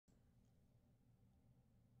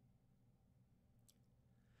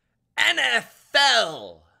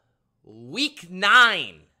NFL Week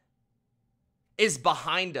 9 is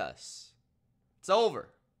behind us. It's over.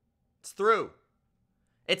 It's through.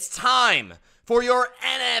 It's time for your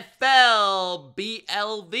NFL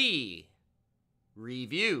BLV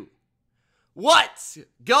review. What's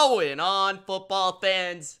going on, football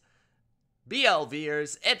fans?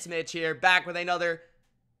 BLVers, it's Mitch here, back with another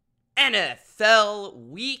NFL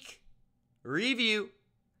Week review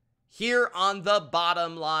here on the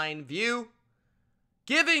Bottom Line View,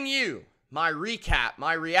 giving you my recap,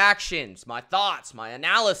 my reactions, my thoughts, my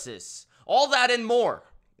analysis, all that and more,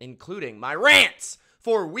 including my rants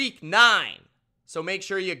for Week 9. So make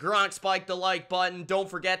sure you spike the like button. Don't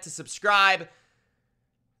forget to subscribe.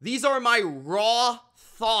 These are my raw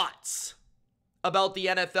thoughts about the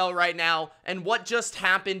NFL right now and what just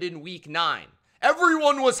happened in Week 9.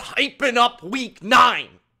 Everyone was hyping up Week 9.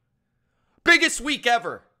 Biggest week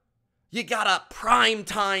ever. You got a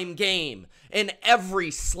primetime game in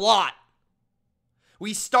every slot.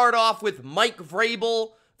 We start off with Mike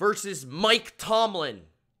Vrabel versus Mike Tomlin.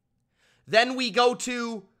 Then we go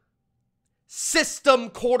to system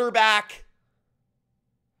quarterback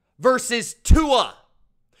versus Tua.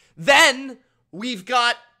 Then we've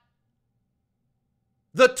got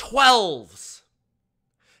the 12s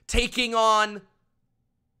taking on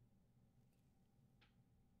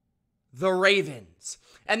the Ravens.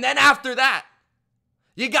 And then after that,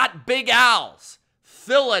 you got Big Al's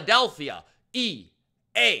Philadelphia E-A-G-L-E-S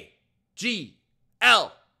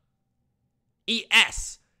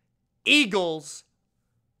Eagles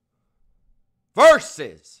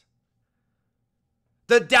versus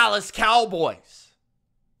the Dallas Cowboys.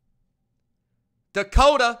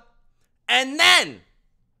 Dakota. And then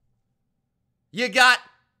you got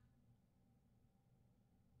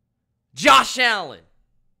Josh Allen,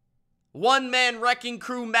 one-man wrecking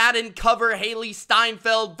crew Madden cover Haley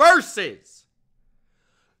Steinfeld versus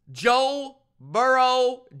Joe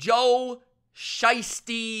Burrow, Joe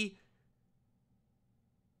Shiesty,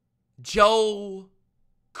 Joe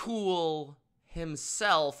Cool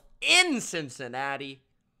himself in Cincinnati.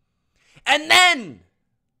 And then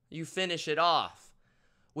you finish it off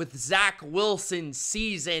with Zach Wilson's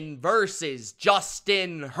season versus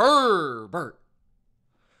Justin Herbert.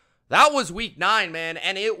 That was Week 9, man,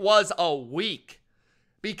 and it was a week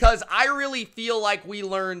because I really feel like we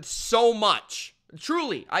learned so much.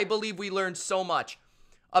 Truly, I believe we learned so much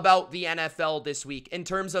about the NFL this week in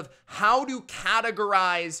terms of how to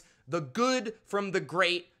categorize the good from the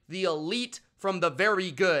great, the elite from the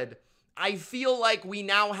very good. I feel like we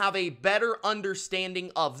now have a better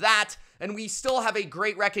understanding of that, and we still have a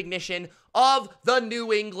great recognition of the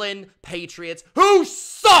New England Patriots, who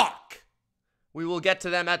suck! We will get to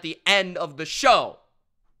them at the end of the show.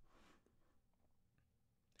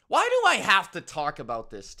 Why do I have to talk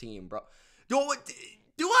about this team, bro? Do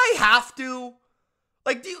I have to?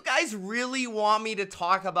 Like, do you guys really want me to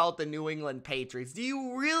talk about the New England Patriots? Do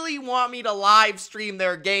you really want me to live stream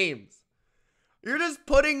their games? You're just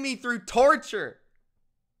putting me through torture.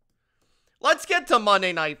 Let's get to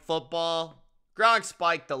Monday Night Football. Gronk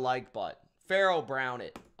spiked the like button. Pharaoh Brown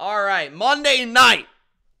it. All right, Monday night.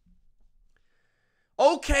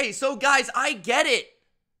 Okay, so guys, I get it.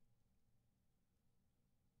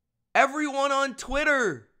 Everyone on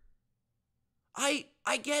Twitter. I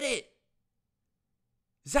get it.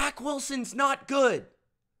 Zach Wilson's not good.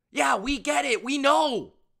 Yeah, we get it. We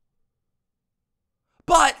know.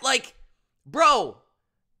 But, like, bro,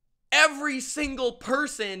 every single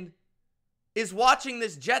person is watching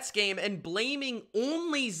this Jets game and blaming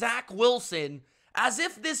only Zach Wilson as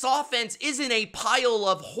if this offense isn't a pile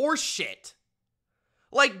of horse shit.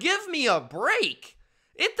 Like, give me a break.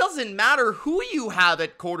 It doesn't matter who you have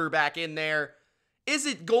at quarterback in there. Is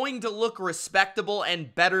it going to look respectable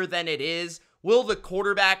and better than it is? Will the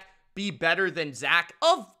quarterback be better than Zach?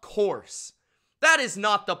 Of course. That is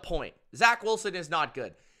not the point. Zach Wilson is not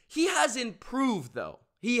good. He has improved, though.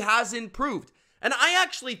 He has improved. And I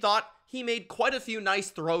actually thought he made quite a few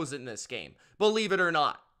nice throws in this game, believe it or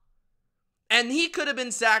not. And he could have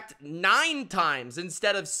been sacked 9 times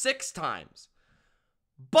instead of 6 times.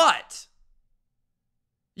 But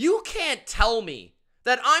you can't tell me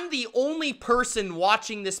that I'm the only person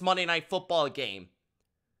watching this Monday Night Football game.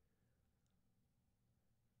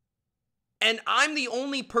 And I'm the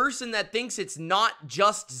only person that thinks it's not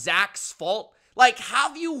just Zach's fault. Like,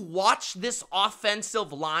 have you watched this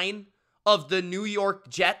offensive line of the New York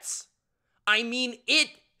Jets? I mean, it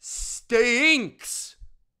stinks.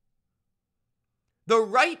 The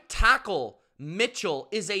right tackle, Mitchell,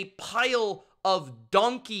 is a pile of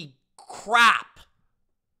donkey crap.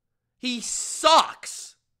 He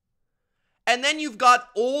sucks. And then you've got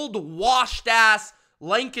old washed-ass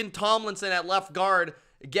Lincoln Tomlinson at left guard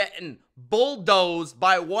getting bulldozed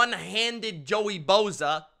by one-handed Joey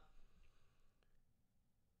Bosa.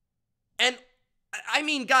 And, I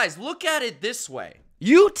mean, guys, look at it this way.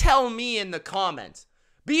 You tell me in the comments.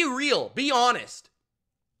 Be real. Be honest.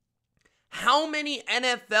 How many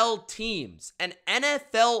NFL teams and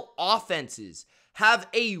NFL offenses have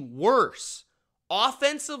a worse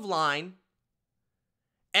offensive line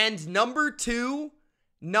and number 2,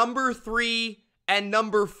 number 3, and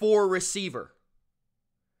number 4 receiver?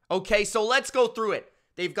 Okay, so let's go through it.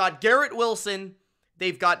 They've got Garrett Wilson.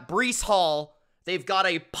 They've got Breece Hall. They've got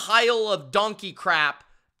a pile of donkey crap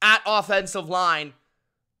at offensive line.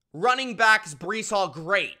 Running backs, Breece Hall,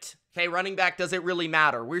 great. Okay, running back doesn't really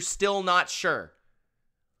matter. We're still not sure.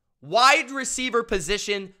 Wide receiver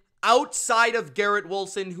position outside of Garrett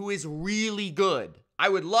Wilson, who is really good. I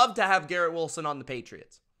would love to have Garrett Wilson on the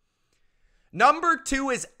Patriots. Number 2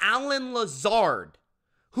 is Allen Lazard,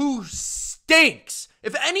 who stinks.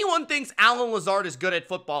 If anyone thinks Allen Lazard is good at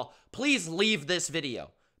football, please leave this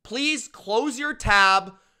video. Please close your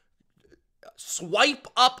tab, swipe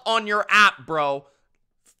up on your app, bro.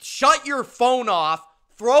 Shut your phone off,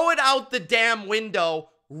 throw it out the damn window,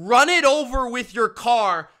 run it over with your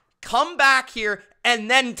car, come back here, and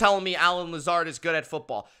then tell me Allen Lazard is good at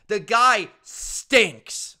football. The guy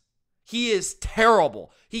stinks. He is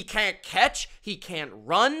terrible. He can't catch. He can't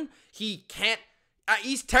run. He's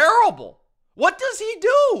terrible. What does he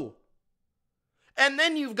do? And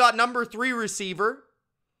then you've got number 3 receiver.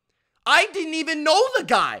 I didn't even know the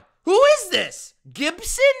guy. Who is this?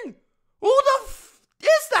 Gibson? Who the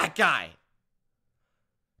is that guy?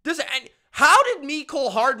 How did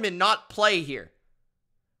Mecole Hardman not play here?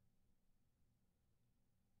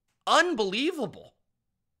 Unbelievable.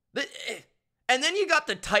 And then you got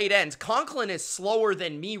the tight ends. Conklin is slower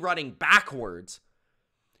than me running backwards.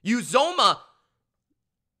 Uzoma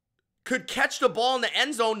could catch the ball in the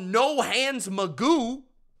end zone. No hands Magoo.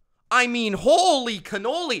 I mean, holy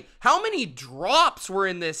cannoli. How many drops were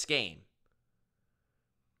in this game?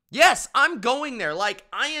 Yes, I'm going there. Like,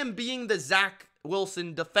 I am being the Zach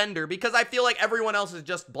Wilson defender because I feel like everyone else is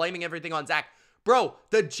just blaming everything on Zach. Bro,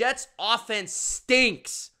 the Jets offense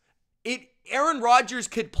stinks. Aaron Rodgers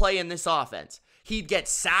could play in this offense. He'd get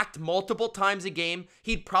sacked multiple times a game.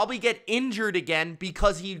 He'd probably get injured again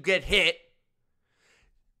because he'd get hit.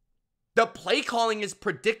 The play calling is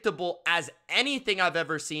predictable as anything I've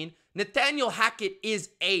ever seen. Nathaniel Hackett is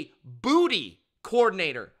a booty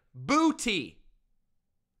coordinator. Booty.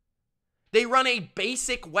 They run a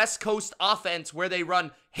basic West Coast offense where they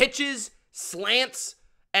run hitches, slants,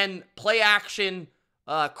 and play action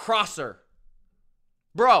crosser.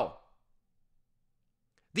 Bro,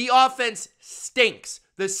 the offense stinks.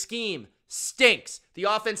 The scheme stinks. The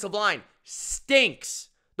offensive line stinks.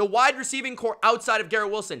 The wide receiving core outside of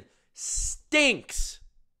Garrett Wilson stinks.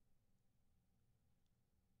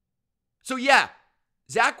 So yeah,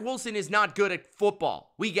 Zach Wilson is not good at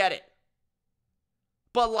football. We get it.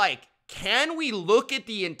 But like, can we look at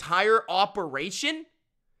the entire operation?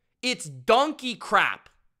 It's donkey crap.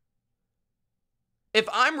 If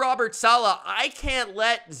I'm Robert Saleh, I can't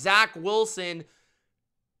let Zach Wilson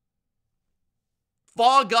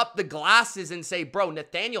fog up the glasses and say, bro,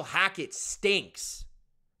 Nathaniel Hackett stinks.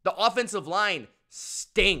 The offensive line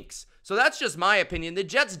stinks. So that's just my opinion. The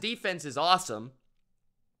Jets defense is awesome.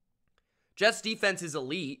 Jets defense is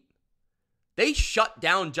elite. They shut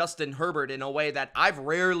down Justin Herbert in a way that I've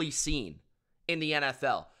rarely seen in the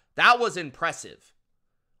NFL. That was impressive.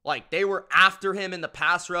 Like, they were after him in the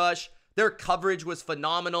pass rush. Their coverage was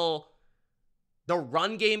phenomenal. The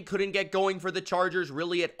run game couldn't get going for the Chargers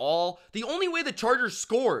really at all. The only way the Chargers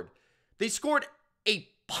scored, they scored a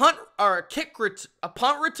punt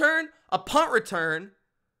return.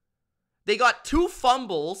 They got 2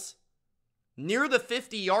 fumbles near the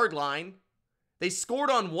 50-yard line. They scored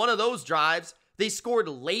on one of those drives. They scored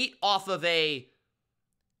late off of a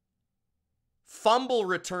fumble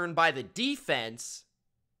return by the defense.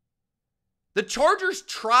 The Chargers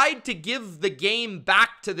tried to give the game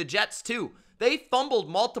back to the Jets too. They fumbled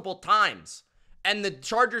multiple times, and the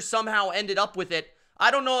Chargers somehow ended up with it. I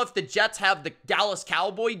don't know if the Jets have the Dallas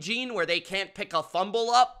Cowboy gene where they can't pick a fumble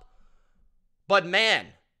up, but man,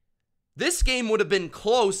 this game would have been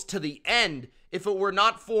close to the end if it were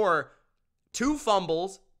not for 2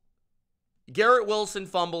 fumbles, Garrett Wilson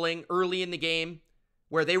fumbling early in the game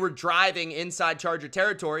where they were driving inside Charger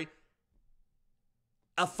territory,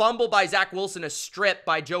 a fumble by Zach Wilson, a strip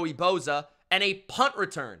by Joey Bosa, and a punt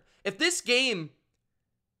return. If this game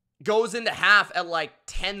goes into half at like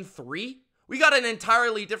 10-3, we got an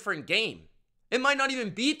entirely different game. It might not even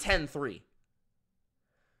be 10-3.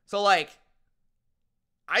 So, like,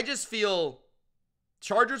 I just feel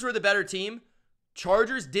Chargers were the better team.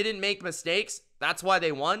 Chargers didn't make mistakes. That's why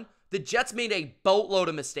they won. The Jets made a boatload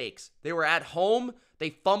of mistakes. They were at home. They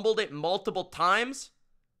fumbled it multiple times.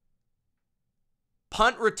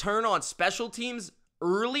 Punt return on special teams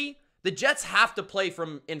early. The Jets have to play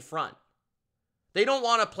from in front. They don't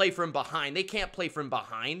want to play from behind. They can't play from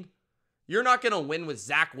behind. You're not going to win with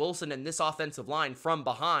Zach Wilson and this offensive line from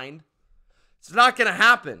behind. It's not going to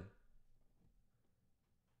happen.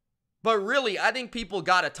 But really, I think people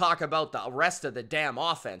got to talk about the rest of the damn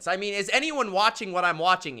offense. I mean, is anyone watching what I'm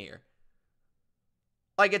watching here?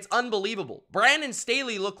 Like, it's unbelievable. Brandon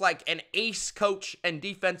Staley looked like an ace coach and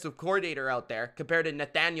defensive coordinator out there compared to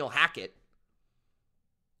Nathaniel Hackett.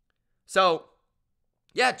 So,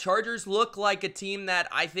 yeah, Chargers look like a team that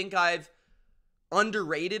I think I've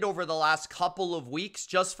underrated over the last couple of weeks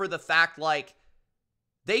just for the fact, like,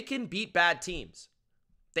 they can beat bad teams.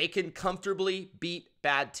 They can comfortably beat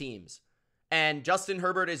bad teams. And Justin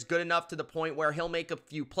Herbert is good enough to the point where he'll make a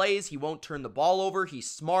few plays. He won't turn the ball over.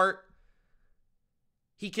 He's smart.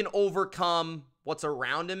 He can overcome what's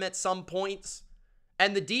around him at some points.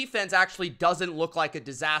 And the defense actually doesn't look like a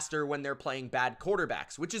disaster when they're playing bad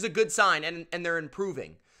quarterbacks, which is a good sign, and they're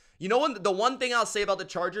improving. You know what? The one thing I'll say about the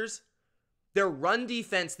Chargers, their run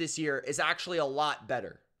defense this year is actually a lot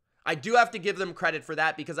better. I do have to give them credit for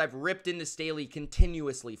that because I've ripped into Staley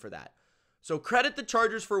continuously for that. So credit the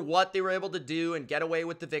Chargers for what they were able to do and get away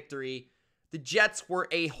with the victory. The Jets were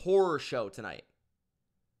a horror show tonight.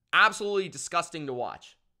 Absolutely disgusting to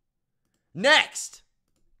watch. Next,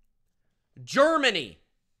 Germany.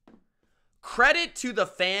 Credit to the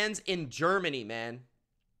fans in Germany, man.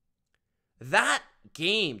 That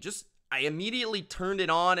game, I immediately turned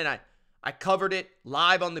it on and I covered it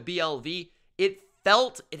live on the BLV. It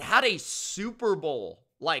had a Super Bowl,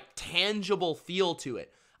 like, tangible feel to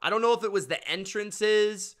it. I don't know if it was the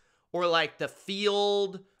entrances or like the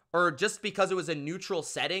field or just because it was a neutral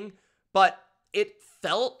setting, but it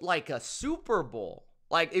felt like a Super Bowl.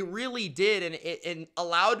 Like, it really did, and it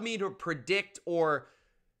allowed me to predict or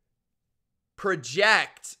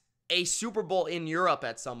project a Super Bowl in Europe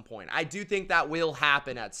at some point. I do think that will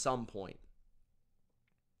happen at some point.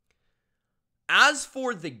 As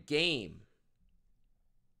for the game,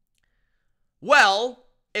 well,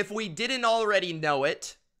 if we didn't already know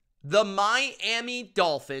it, the Miami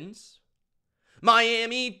Dolphins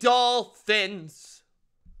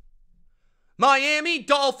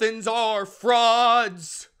are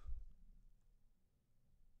frauds.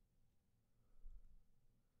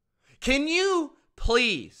 Can you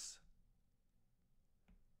please?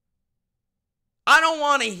 I don't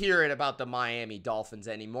want to hear it about the Miami Dolphins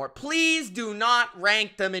anymore. Please do not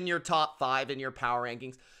rank them in your top 5 in your power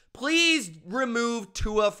rankings. Please remove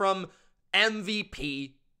Tua from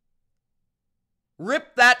MVP.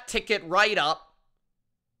 Rip that ticket right up.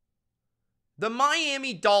 The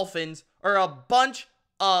Miami Dolphins are a bunch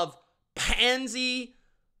of pansy,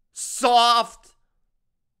 soft,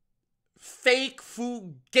 fake,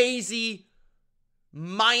 fugazi,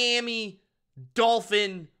 Miami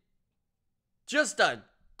Dolphin.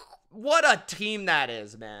 What a team that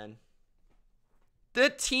is, man. The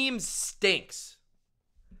team stinks.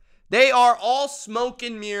 They are all smoke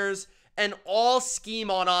and mirrors and all scheme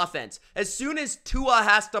on offense. As soon as Tua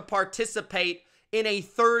has to participate in a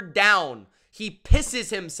third down, he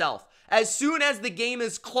pisses himself. As soon as the game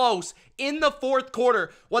is close, in the fourth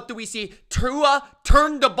quarter, what do we see? Tua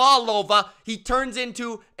turned the ball over. He turns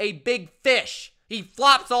into a big fish. He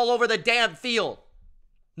flops all over the damn field.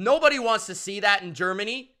 Nobody wants to see that in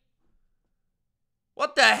Germany.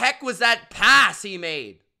 What the heck was that pass he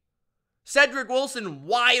made? Cedric Wilson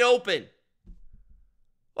wide open.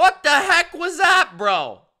 What the heck was that,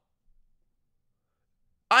 bro?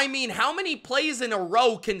 I mean, how many plays in a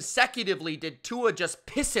row consecutively did Tua just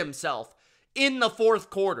piss himself in the fourth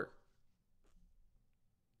quarter?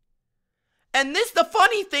 And the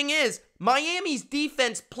funny thing is, Miami's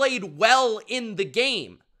defense played well in the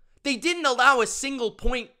game. They didn't allow a single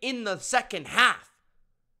point in the second half.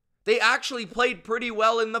 They actually played pretty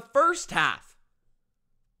well in the first half.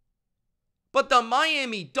 But the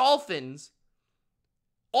Miami Dolphins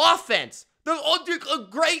offense, a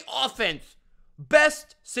great offense,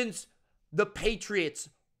 best since the Patriots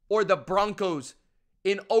or the Broncos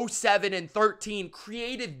in 07 and 13,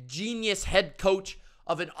 creative genius head coach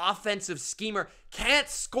of an offensive schemer, can't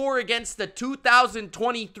score against the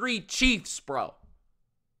 2023 Chiefs, bro.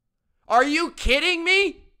 Are you kidding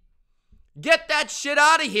me? Get that shit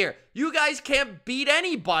out of here. You guys can't beat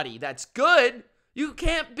anybody that's good. You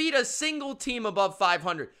can't beat a single team above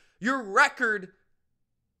 500. Your record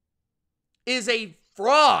is a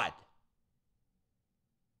fraud.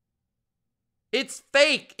 It's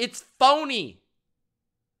fake. It's phony.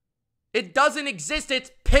 It doesn't exist.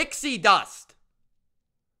 It's pixie dust.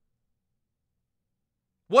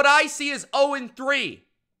 What I see is 0-3.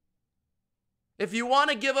 If you want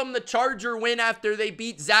to give them the Charger win after they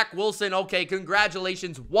beat Zach Wilson, okay,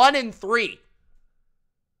 congratulations, 1-3.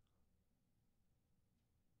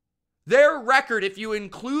 Their record, if you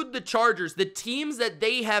include the Chargers, the teams that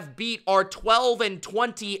they have beat are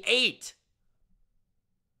 12-28.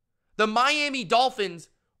 The Miami Dolphins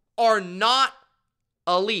are not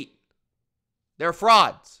elite. They're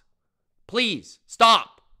frauds. Please,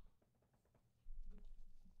 stop.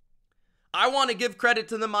 I want to give credit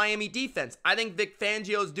to the Miami defense. I think Vic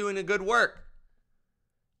Fangio is doing a good work.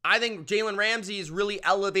 I think Jalen Ramsey has really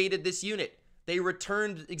elevated this unit. They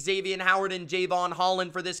returned Xavier Howard and Javon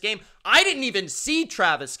Holland for this game. I didn't even see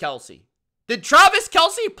Travis Kelce. Did Travis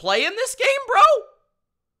Kelce play in this game, bro?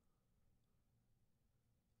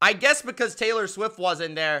 I guess because Taylor Swift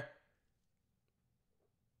wasn't there,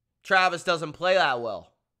 Travis doesn't play that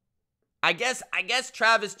well. I guess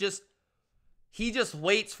Travis just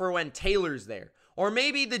waits for when Taylor's there. Or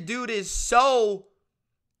maybe the dude is so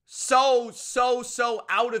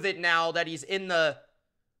out of it now that he's in the,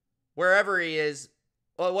 wherever he is.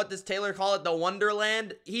 Well, what does Taylor call it? The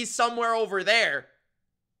Wonderland? He's somewhere over there.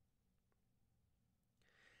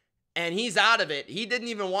 And he's out of it. He didn't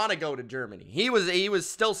even want to go to Germany. He was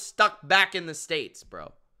still stuck back in the States,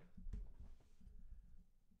 bro.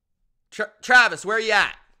 Travis, where are you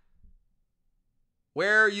at?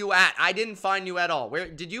 Where are you at? I didn't find you at all. Where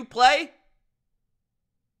did you play?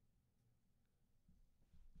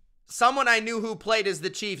 Someone I knew who played is the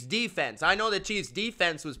Chiefs defense. I know the Chiefs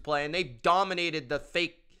defense was playing. They dominated the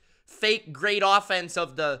fake great offense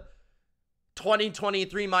of the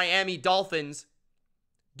 2023 Miami Dolphins.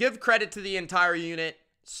 Give credit to the entire unit.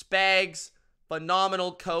 Spags,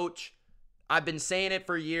 phenomenal coach. I've been saying it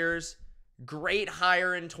for years. Great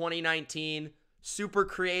hire in 2019. Super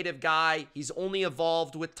creative guy. He's only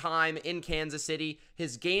evolved with time in Kansas City.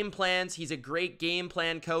 His game plans, he's a great game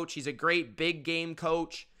plan coach. He's a great big game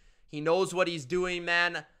coach. He knows what he's doing,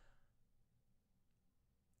 man.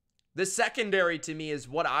 The secondary to me is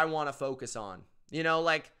what I want to focus on. You know,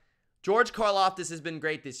 like George Karlaftis has been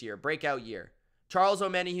great this year. Breakout year. Charles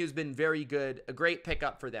Omenihu's been very good. A great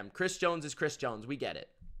pickup for them. Chris Jones is Chris Jones. We get it.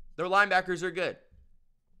 Their linebackers are good.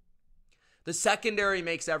 The secondary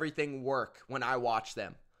makes everything work when I watch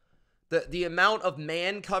them. The amount of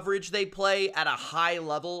man coverage they play at a high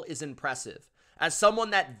level is impressive. As someone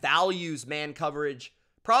that values man coverage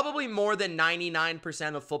probably more than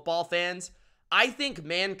 99% of football fans, I think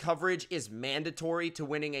man coverage is mandatory to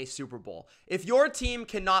winning a Super Bowl. If your team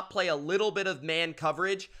cannot play a little bit of man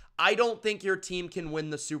coverage, I don't think your team can win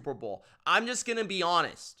the Super Bowl. I'm just going to be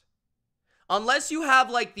honest. Unless you have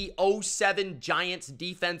like the 07 Giants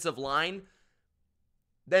defensive line,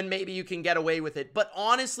 then maybe you can get away with it. But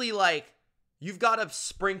honestly, like, you've got to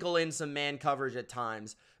sprinkle in some man coverage at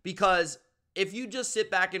times. Because if you just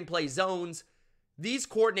sit back and play zones, these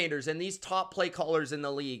coordinators and these top play callers in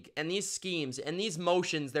the league and these schemes and these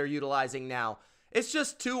motions they're utilizing now, it's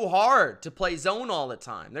just too hard to play zone all the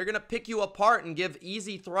time. They're going to pick you apart and give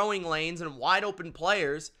easy throwing lanes and wide open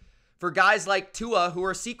players for guys like Tua who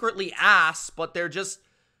are secretly ass, but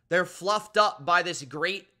they're fluffed up by this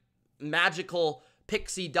great magical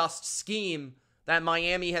pixie dust scheme that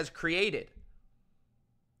Miami has created.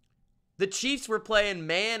 The Chiefs were playing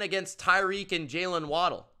man against Tyreek and Jalen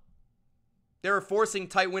Waddle. They were forcing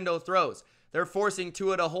tight window throws. They're forcing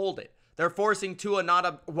Tua to hold it. They're forcing Tua not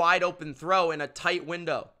a wide open throw in a tight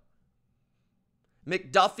window.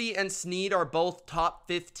 McDuffie and Snead are both top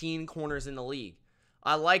 15 corners in the league.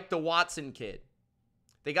 I like the Watson kid.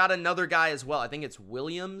 They got another guy as well. I think it's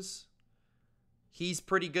Williams. He's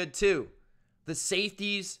pretty good too. The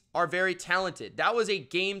safeties are very talented. That was a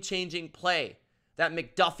game-changing play. That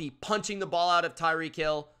McDuffie punching the ball out of Tyreek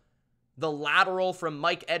Hill. The lateral from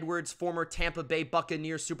Mike Edwards, former Tampa Bay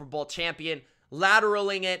Buccaneers Super Bowl champion,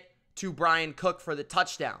 lateraling it to Brian Cook for the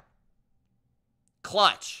touchdown.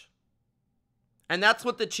 Clutch. And that's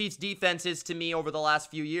what the Chiefs defense is to me over the last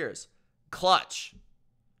few years. Clutch.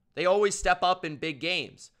 They always step up in big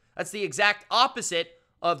games. That's the exact opposite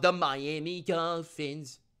of the Miami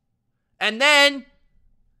Dolphins. And then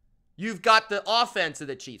you've got the offense of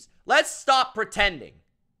the Chiefs. Let's stop pretending.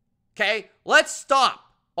 Okay? Let's stop.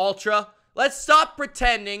 Ultra, let's stop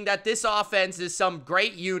pretending that this offense is some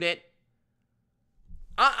great unit.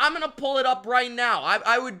 I'm going to pull it up right now.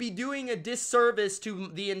 I would be doing a disservice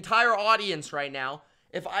to the entire audience right now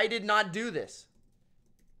if I did not do this.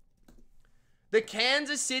 The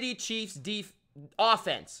Kansas City Chiefs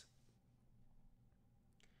offense.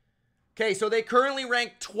 Okay, so they currently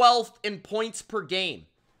rank 12th in points per game.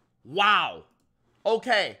 Wow.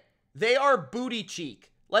 Okay, they are booty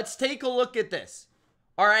cheek. Let's take a look at this.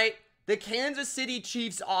 All right, the Kansas City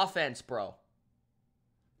Chiefs offense, bro.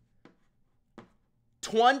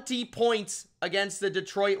 20 points against the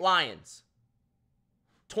Detroit Lions.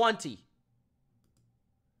 20.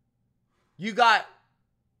 You got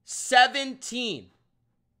 17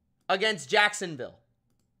 against Jacksonville.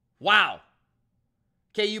 Wow.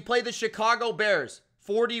 Okay, you played the Chicago Bears.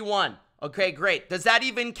 41. Okay, great. Does that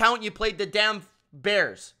even count? You played the damn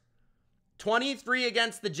Bears. 23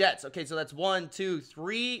 against the Jets. Okay, so that's 1, 2,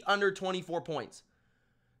 3 under 24 points.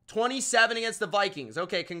 27 against the Vikings.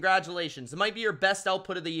 Okay, congratulations. It might be your best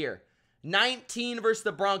output of the year. 19 versus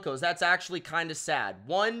the Broncos. That's actually kind of sad.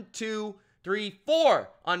 1, 2, 3, 4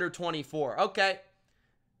 under 24. Okay.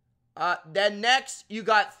 Then next, you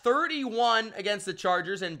got 31 against the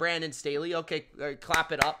Chargers and Brandon Staley. Okay,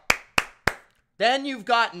 clap it up. Then you've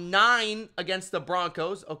got 9 against the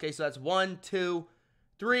Broncos. Okay, so that's 1, 2,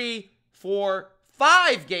 3, 4,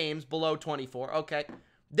 5 games below 24. Okay.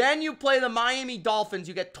 Then you play the Miami Dolphins.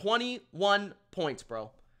 You get 21 points,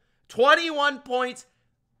 bro. 21 points.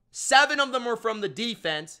 7 of them were from the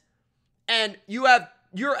defense. And you're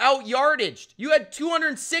out yardaged. You had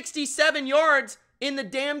 267 yards in the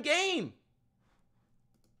damn game.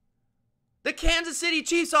 The Kansas City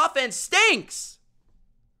Chiefs offense stinks.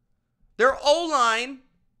 Their O-line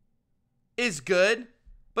is good.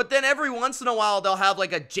 But then every once in a while, they'll have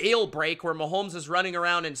like a jailbreak where Mahomes is running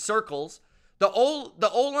around in circles. The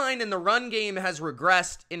O-line in the run game has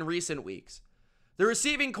regressed in recent weeks. The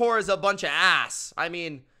receiving core is a bunch of ass. I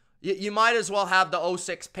mean, you might as well have the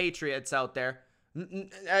 06 Patriots out there.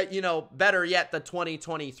 Better yet, the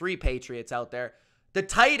 2023 Patriots out there. The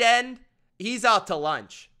tight end, he's out to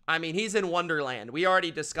lunch. I mean, he's in Wonderland. We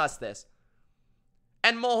already discussed this.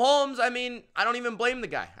 And Mahomes, I mean, I don't even blame the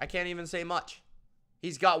guy. I can't even say much.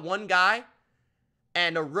 He's got one guy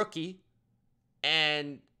and a rookie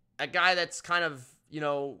and a guy that's kind of,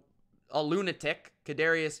 a lunatic,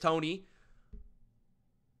 Kadarius Toney.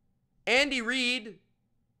 Andy Reid,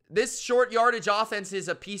 this short yardage offense is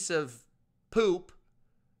a piece of poop.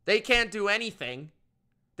 They can't do anything.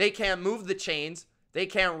 They can't move the chains. They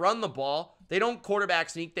can't run the ball. They don't quarterback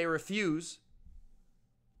sneak. They refuse.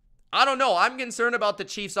 I don't know. I'm concerned about the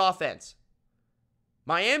Chiefs' offense.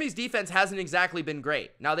 Miami's defense hasn't exactly been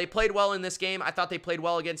great. Now, they played well in this game. I thought they played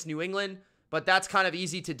well against New England, but that's kind of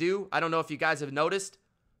easy to do. I don't know if you guys have noticed.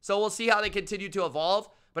 So we'll see how they continue to evolve.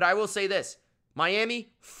 But I will say this.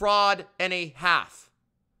 Miami, fraud and a half.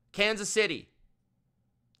 Kansas City,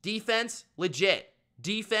 defense, legit.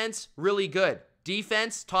 Defense, really good.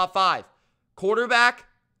 Defense, top 5. Quarterback,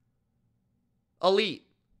 elite.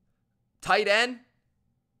 Tight end,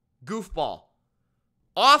 goofball.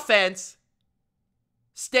 Offense,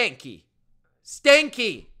 stanky.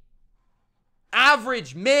 Stanky.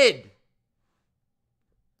 Average, mid.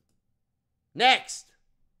 Next.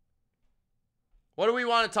 What do we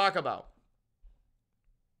want to talk about?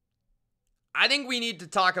 I think we need to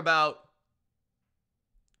talk about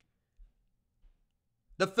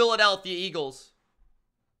the Philadelphia Eagles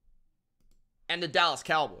and the Dallas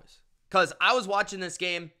Cowboys. Because I was watching this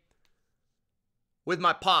game with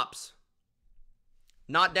my pops.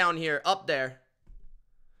 Not down here, up there.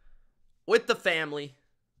 With the family.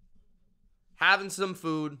 Having some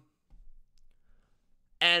food.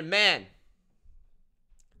 And man,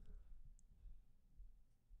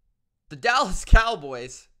 the Dallas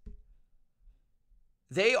Cowboys,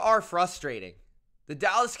 they are frustrating. The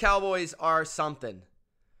Dallas Cowboys are something.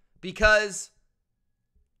 Because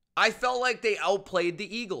I felt like they outplayed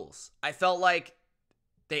the Eagles. I felt like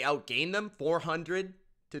they outgained them 400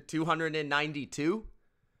 to 292.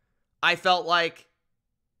 I felt like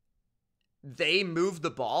they moved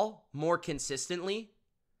the ball more consistently.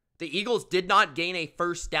 The Eagles did not gain a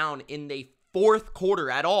first down in the fourth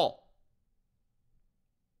quarter at all.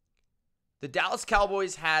 The Dallas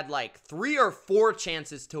Cowboys had like 3 or 4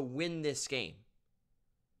 chances to win this game.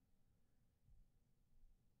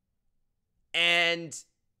 And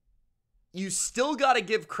you still got to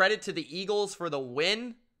give credit to the Eagles for the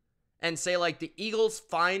win and say, like, the Eagles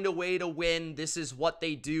find a way to win. This is what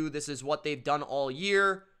they do. This is what they've done all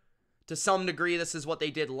year. To some degree, this is what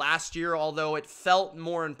they did last year, although it felt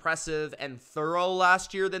more impressive and thorough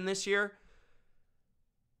last year than this year.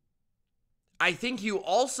 I think you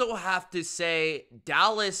also have to say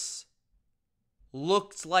Dallas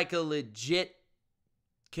looked like a legit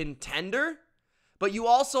contender, but you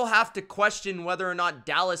also have to question whether or not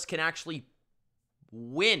Dallas can actually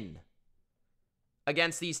win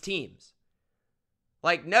against these teams.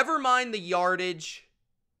 Like, never mind the yardage.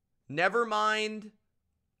 Never mind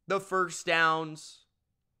the first downs.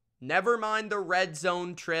 Never mind the red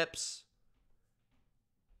zone trips.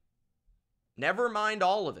 Never mind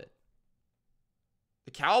all of it.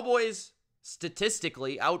 The Cowboys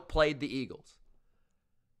statistically outplayed the Eagles.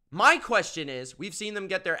 My question is, we've seen them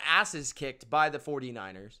get their asses kicked by the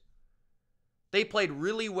 49ers. They played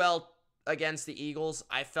really well against the Eagles,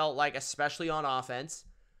 I felt like, especially on offense.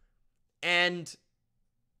 And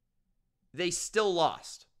they still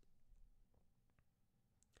lost.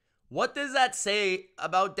 What does that say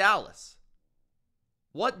about Dallas?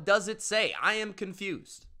 What does it say? I am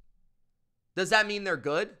confused. Does that mean they're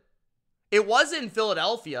good? It was in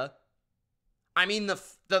Philadelphia. I mean,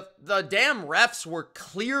 the damn refs were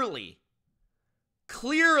clearly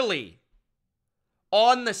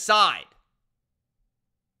on the side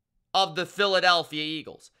of the Philadelphia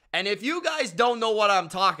Eagles. And if you guys don't know what I'm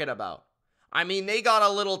talking about, I mean, they got a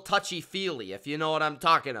little touchy-feely, if you know what I'm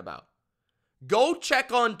talking about. Go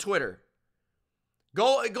check on Twitter.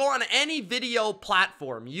 Go on any video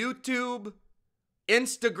platform. YouTube,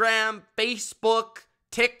 Instagram, Facebook,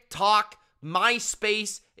 TikTok,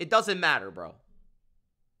 MySpace. It doesn't matter, bro.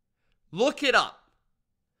 Look it up.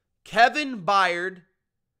 Kevin Byard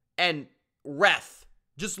and ref.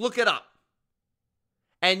 Just look it up.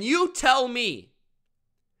 And you tell me,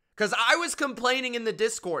 because I was complaining in the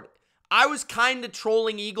Discord. I was kind of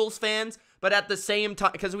trolling Eagles fans, but at the same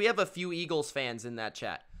time, because we have a few Eagles fans in that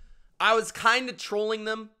chat. I was kind of trolling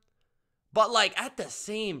them, but like at the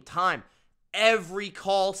same time, every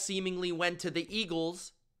call seemingly went to the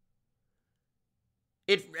Eagles.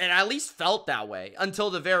 It at least felt that way until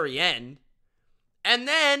the very end. And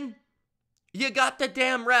then you got the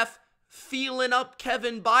damn ref feeling up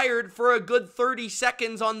Kevin Byard for a good 30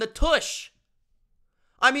 seconds on the tush.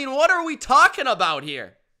 I mean, what are we talking about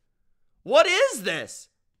here? What is this?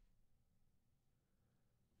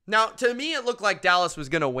 Now, to me, it looked like Dallas was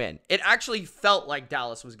going to win. It actually felt like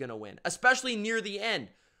Dallas was going to win, especially near the end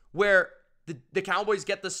where the Cowboys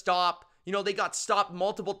get the stop. You know, they got stopped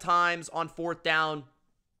multiple times on fourth down.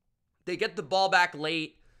 They get the ball back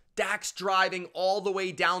late. Dak's driving all the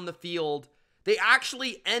way down the field. They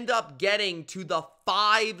actually end up getting to the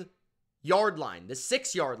 5-yard line, the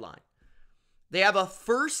 6-yard line. They have a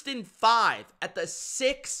 1st and 5 at the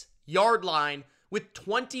 6-yard line with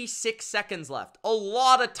 26 seconds left. A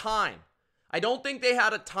lot of time. I don't think they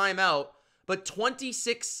had a timeout, but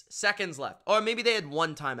 26 seconds left. Or maybe they had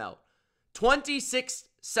one timeout. 26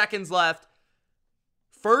 seconds left.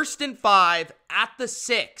 1st and 5 at the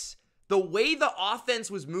 6. The way the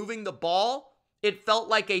offense was moving the ball, it felt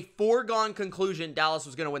like a foregone conclusion Dallas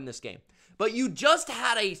was going to win this game. But you just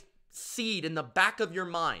had a seed in the back of your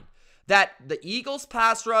mind that the Eagles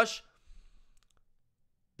pass rush,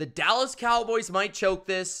 the Dallas Cowboys might choke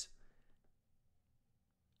this.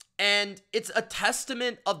 And it's a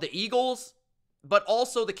testament of the Eagles, but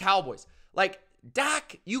also the Cowboys. Like,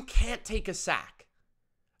 Dak, you can't take a sack.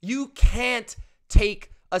 You can't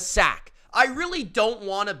take a sack. I really don't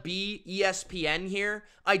want to be ESPN here.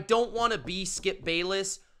 I don't want to be Skip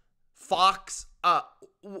Bayless, Fox,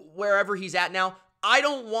 wherever he's at now. I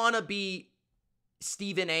don't want to be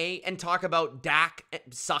Stephen A. and talk about Dak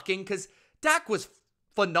sucking, because Dak was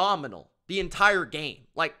phenomenal the entire game,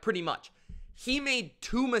 like pretty much. He made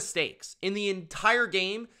 2 mistakes in the entire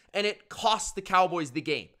game, and it cost the Cowboys the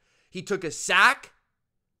game. He took a sack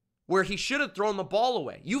where he should have thrown the ball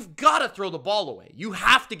away. You've got to throw the ball away. You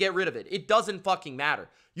have to get rid of it. It doesn't fucking matter.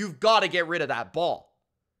 You've got to get rid of that ball.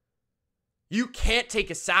 You can't take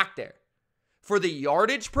a sack there. For the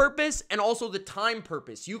yardage purpose and also the time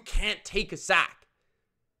purpose, you can't take a sack.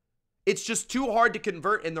 It's just too hard to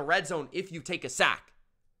convert in the red zone if you take a sack.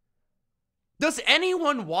 Does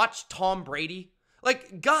anyone watch Tom Brady?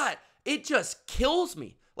 Like, God, it just kills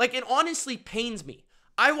me. Like, it honestly pains me.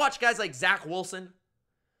 I watch guys like Zach Wilson.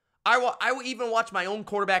 I will even watch my own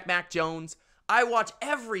quarterback, Mac Jones. I watch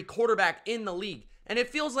every quarterback in the league. And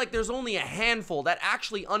it feels like there's only a handful that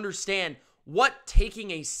actually understand what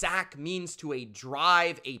taking a sack means to a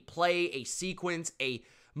drive, a play, a sequence, a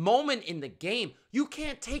moment in the game. You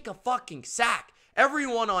can't take a fucking sack.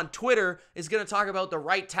 Everyone on Twitter is going to talk about the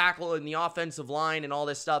right tackle and the offensive line and all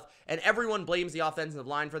this stuff. And everyone blames the offensive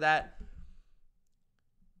line for that.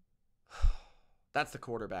 That's the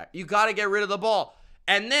quarterback. You got to get rid of the ball.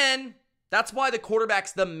 And then, that's why the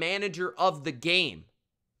quarterback's the manager of the game.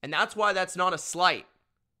 And that's why that's not a slight.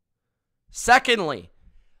 Secondly,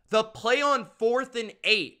 the play on 4th and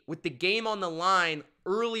 8 with the game on the line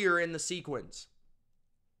earlier in the sequence.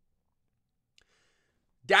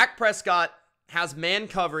 Dak Prescott has man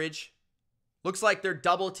coverage Looks like they're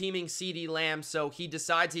double teaming CeeDee Lamb, so he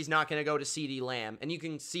decides he's not going to go to CeeDee Lamb, and you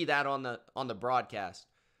can see that on the broadcast.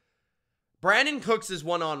 Brandon Cooks is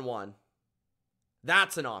one-on-one.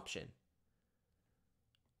 That's an option.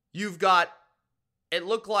 You've got, it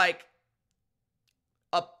looked like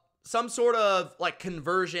some sort of like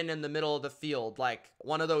conversion in the middle of the field, like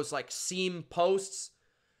one of those like seam posts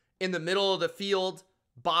in the middle of the field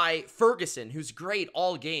by Ferguson, who's great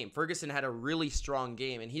all game. Ferguson had a really strong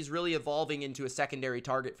game, and he's really evolving into a secondary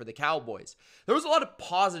target for the Cowboys. There was a lot of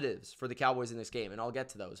positives for the Cowboys in this game, and I'll get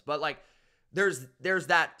to those. But like, there's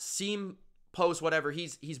that seam post, whatever.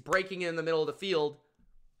 He's breaking in the middle of the field.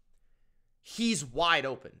 He's wide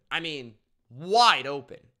open. I mean, wide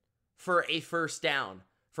open for a first down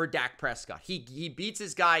for Dak Prescott. He beats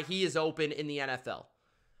his guy. He is open in the NFL.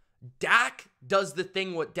 Dak does the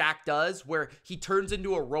thing what Dak does where he turns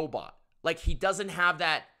into a robot. Like, he doesn't have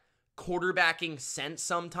that quarterbacking sense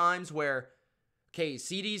sometimes where, okay,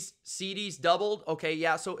 CD's doubled. Okay,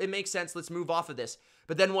 yeah, so it makes sense. Let's move off of this.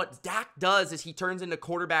 But then what Dak does is he turns into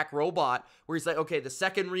quarterback robot where he's like, okay, the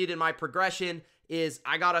second read in my progression is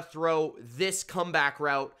I got to throw this comeback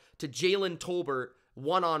route to Jalen Tolbert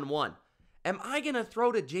one-on-one. Am I going to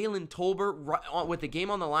throw to Jalen Tolbert with the game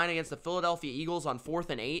on the line against the Philadelphia Eagles on 4th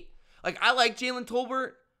and 8? Like, I like Jalen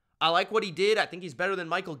Tolbert. I like what he did. I think he's better than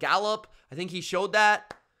Michael Gallup. I think he showed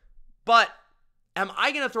that. But am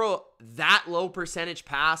I going to throw that low percentage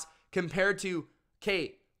pass compared to,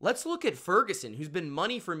 okay, let's look at Ferguson, who's been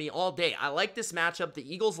money for me all day. I like this matchup.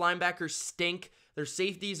 The Eagles linebackers stink. Their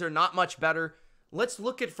safeties are not much better. Let's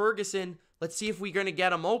look at Ferguson. Let's see if we're going to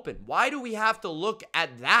get him open. Why do we have to look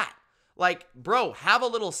at that? Like, bro, have a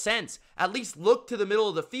little sense. At least look to the middle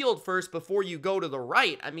of the field first before you go to the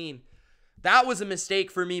right. I mean, that was a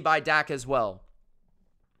mistake for me by Dak as well.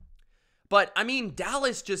 But, I mean,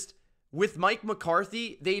 Dallas just, with Mike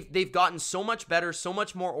McCarthy, they've gotten so much better, so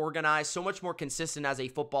much more organized, so much more consistent as a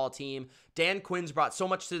football team. Dan Quinn's brought so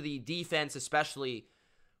much to the defense especially.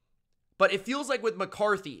 But it feels like with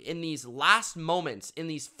McCarthy, in these last moments, in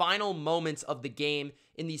these final moments of the game,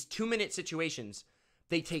 in these 2-minute situations,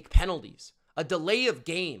 they take penalties. A delay of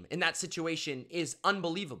game in that situation is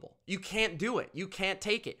unbelievable. You can't do it. You can't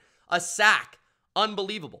take it. A sack,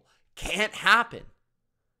 unbelievable. Can't happen.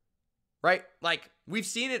 Right? Like, we've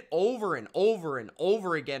seen it over and over and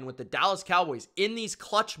over again with the Dallas Cowboys in these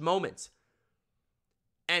clutch moments.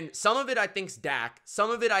 And some of it I think's Dak.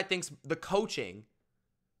 Some of it I think's the coaching.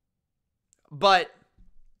 But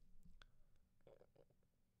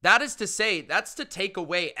that is to say, that's to take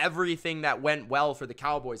away everything that went well for the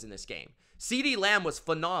Cowboys in this game. CeeDee Lamb was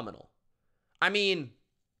phenomenal. I mean,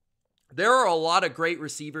 there are a lot of great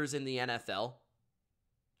receivers in the NFL.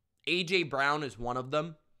 A.J. Brown is one of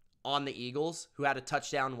them on the Eagles, who had a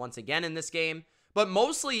touchdown once again in this game. But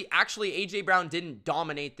mostly, actually, A.J. Brown didn't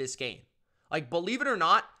dominate this game. Like, believe it or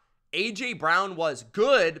not, A.J. Brown was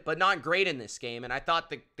good, but not great in this game. And I thought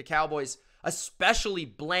the Cowboys, especially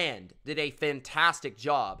Bland, did a fantastic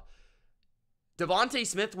job. Devontae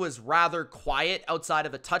Smith was rather quiet outside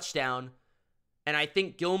of a touchdown, and I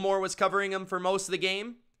think Gilmore was covering him for most of the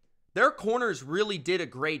game. Their corners really did a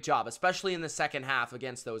great job, especially in the second half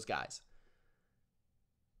against those guys.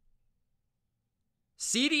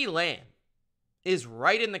 CeeDee Lamb is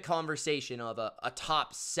right in the conversation of a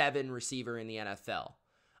top 7 receiver in the NFL.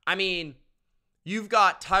 I mean, you've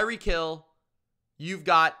got Tyreek Hill, you've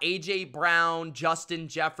got A.J. Brown, Justin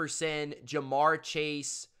Jefferson, Jamar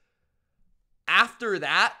Chase. After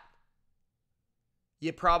that,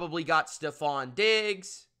 you probably got Stephon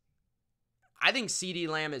Diggs. I think CeeDee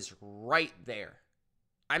Lamb is right there.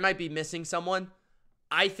 I might be missing someone.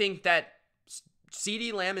 I think that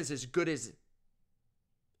CeeDee Lamb is as good as...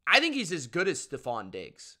 I think he's as good as Stephon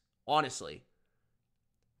Diggs, honestly.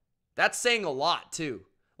 That's saying a lot, too.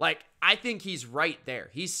 Like, I think he's right there.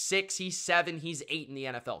 He's 6, he's 7, he's 8 in the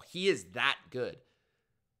NFL. He is that good.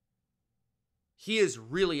 He is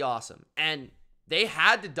really awesome. And they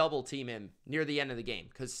had to double team him near the end of the game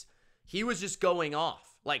because he was just going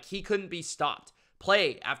off. Like, he couldn't be stopped.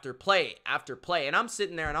 Play after play after play. And I'm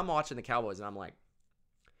sitting there and I'm watching the Cowboys and I'm like,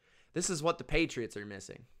 this is what the Patriots are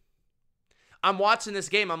missing. I'm watching this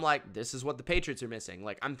game. I'm like, this is what the Patriots are missing.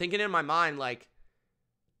 Like, I'm thinking in my mind, like,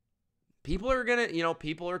 people are going to,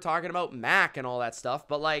 people are talking about Mac and all that stuff.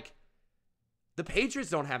 But, like, the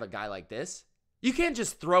Patriots don't have a guy like this. You can't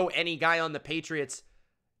just throw any guy on the Patriots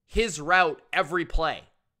his route every play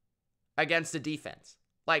against the defense.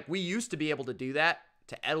 Like, we used to be able to do that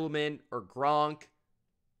to Edelman or Gronk.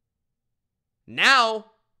 Now,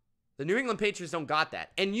 the New England Patriots don't got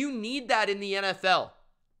that. And you need that in the NFL.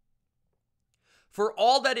 For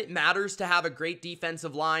all that it matters to have a great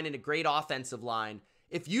defensive line and a great offensive line,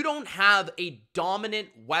 if you don't have a dominant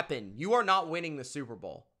weapon, you are not winning the Super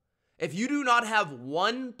Bowl. If you do not have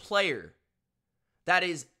one player that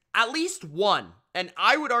is at least one, and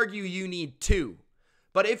I would argue you need two,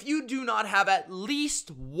 but if you do not have at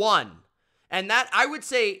least one, and that I would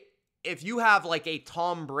say if you have like a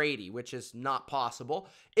Tom Brady, which is not possible,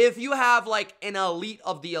 if you have like an elite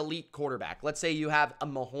of the elite quarterback, let's say you have a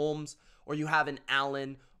Mahomes or you have an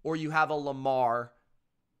Allen or you have a Lamar,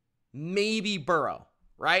 maybe Burrow,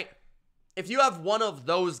 right? If you have one of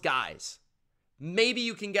those guys, maybe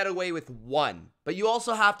you can get away with one, but you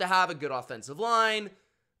also have to have a good offensive line,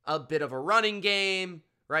 a bit of a running game,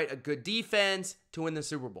 right? A good defense to win the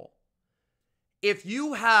Super Bowl. If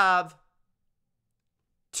you have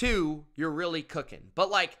two, you're really cooking. But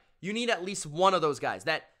like, you need at least one of those guys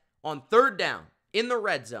that on third down in the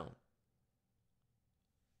red zone,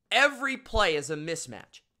 every play is a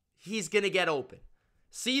mismatch. He's going to get open.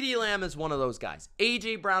 CeeDee Lamb is one of those guys.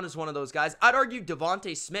 A.J. Brown is one of those guys. I'd argue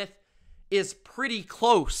Devontae Smith is pretty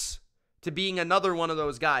close to being another one of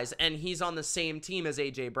those guys, and he's on the same team as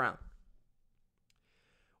A.J. Brown.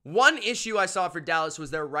 One issue I saw for Dallas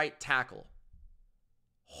was their right tackle.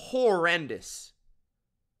 Horrendous.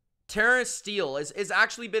 Terrence Steele has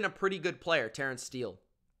actually been a pretty good player, Terrence Steele,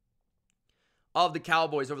 of the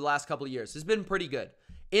Cowboys over the last couple of years. Has been pretty good.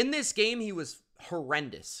 In this game, he was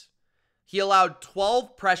horrendous. He allowed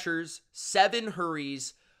 12 pressures, 7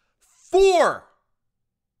 hurries, 4.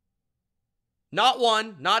 Not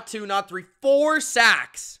 1, not 2, not 3, 4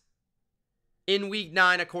 sacks in week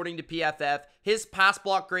 9, according to PFF. His pass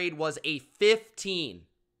block grade was a 15.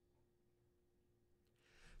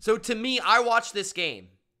 So to me, I watch this game,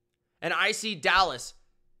 and I see Dallas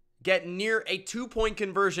get near a 2-point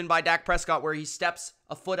conversion by Dak Prescott where he steps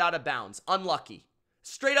a foot out of bounds. Unlucky.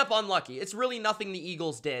 Straight up unlucky. It's really nothing the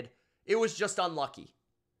Eagles did. It was just unlucky.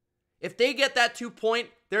 If they get that 2-point,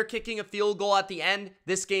 they're kicking a field goal at the end.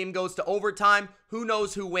 This game goes to overtime. Who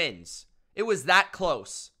knows who wins? It was that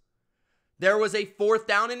close. There was a 4th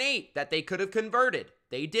down and 8 that they could have converted.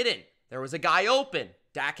 They didn't. There was a guy open.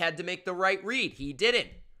 Dak had to make the right read. He didn't.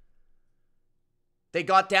 They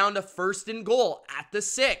got down to 1st and goal at the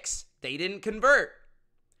 6. They didn't convert.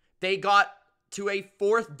 They got to a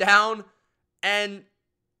 4th down and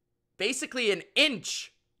basically an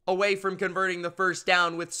inch away from converting the 1st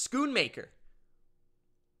down with Schoonmaker.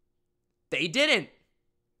 They didn't.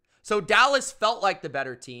 So Dallas felt like the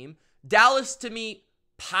better team. Dallas, to me,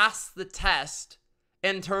 passed the test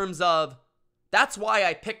in terms of, that's why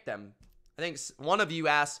I picked them. I think one of you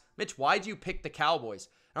asked, Mitch, why'd you pick the Cowboys?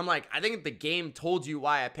 I'm like, I think the game told you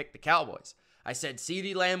why I picked the Cowboys. I said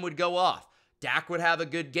CeeDee Lamb would go off. Dak would have a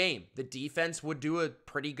good game. The defense would do a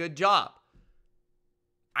pretty good job.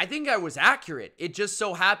 I think I was accurate. It just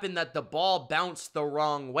so happened that the ball bounced the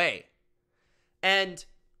wrong way. And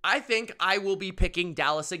I think I will be picking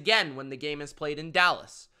Dallas again when the game is played in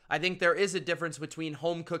Dallas. I think there is a difference between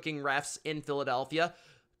home cooking refs in Philadelphia,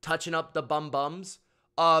 touching up the bums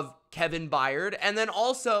of Kevin Byard, and then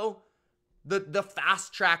also the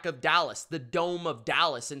fast track of Dallas, the dome of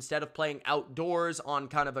Dallas, instead of playing outdoors on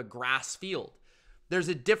kind of a grass field. There's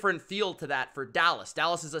a different feel to that for Dallas.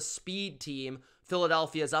 Dallas is a speed team.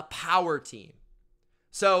 Philadelphia is a power team.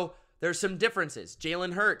 So there's some differences.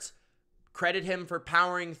 Jalen Hurts, credit him for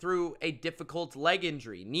powering through a difficult leg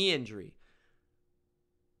injury, knee injury.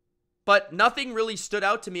 But nothing really stood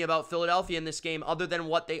out to me about Philadelphia in this game other than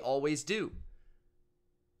what they always do.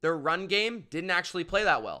 Their run game didn't actually play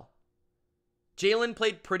that well. Jalen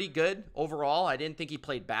played pretty good overall. I didn't think he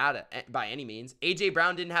played bad by any means. A.J.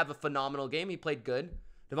 Brown didn't have a phenomenal game. He played good.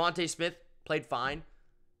 Devontae Smith played fine.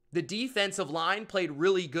 The defensive line played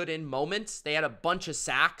really good in moments. They had a bunch of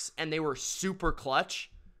sacks, and they were super clutch.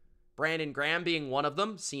 Brandon Graham being one of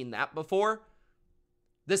them. Seen that before.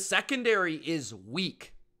 The secondary is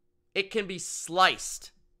weak. It can be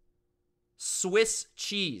sliced. Swiss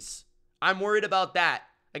cheese. I'm worried about that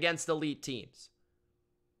against elite teams.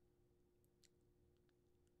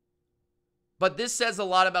 But this says a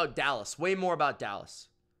lot about Dallas. Way more about Dallas.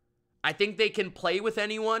 I think they can play with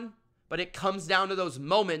anyone, but it comes down to those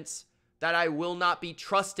moments that I will not be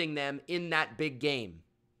trusting them in that big game.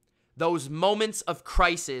 Those moments of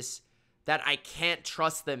crisis that I can't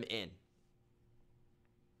trust them in.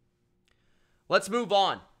 Let's move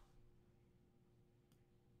on.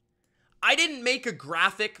 I didn't make a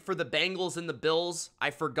graphic for the Bengals and the Bills.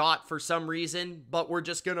 I forgot for some reason, but we're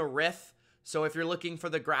just going to riff. So if you're looking for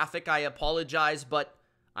the graphic, I apologize, but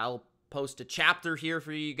I'll post a chapter here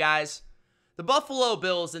for you guys. The Buffalo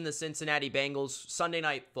Bills and the Cincinnati Bengals, Sunday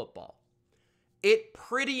Night Football. it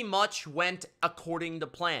pretty much went according to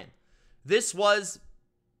plan. This was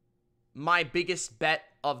my biggest bet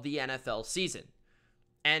of the NFL season.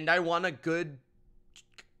 And I won a good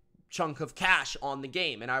chunk of cash on the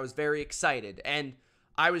game, and I was very excited. And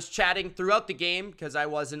I was chatting throughout the game because I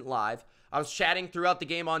wasn't live. I was chatting throughout the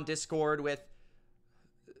game on Discord with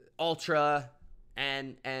Ultra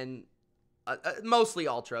and mostly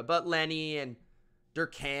Ultra, but Lenny and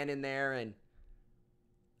Durkan in there. And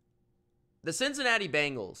the Cincinnati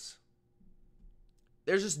Bengals,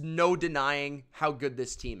 there's just no denying how good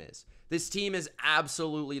this team is. This team is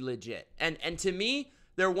absolutely legit. And to me,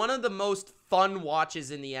 they're one of the most fun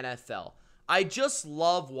watches in the NFL. I just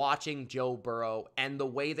love watching Joe Burrow and the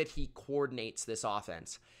way that he coordinates this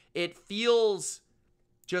offense. It feels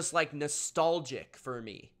just like nostalgic for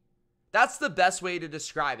me. That's the best way to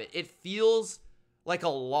describe it. It feels like a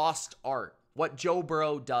lost art, what Joe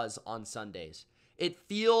Burrow does on Sundays. It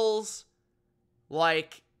feels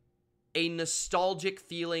like a nostalgic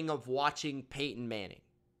feeling of watching Peyton Manning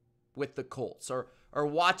with the Colts or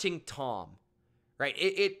watching Tom, right?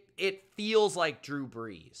 It feels like Drew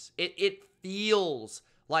Brees. It feels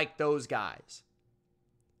like those guys.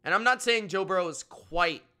 And I'm not saying Joe Burrow is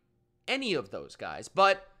quite any of those guys,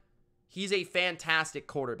 but he's a fantastic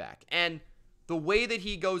quarterback. And the way that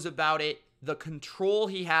he goes about it, the control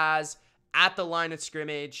he has at the line of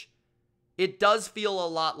scrimmage, it does feel a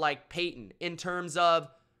lot like Peyton in terms of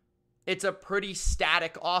it's a pretty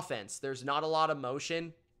static offense. There's not a lot of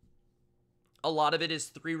motion. A lot of it is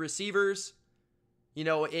three receivers. You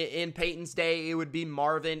know, in Peyton's day, it would be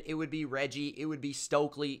Marvin, it would be Reggie, it would be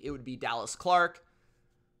Stokely, it would be Dallas Clark.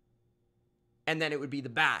 And then it would be the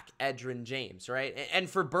back, Edgerrin James, right? And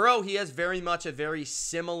for Burrow, he has very much a very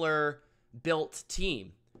similar built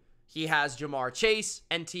team. He has Jamar Chase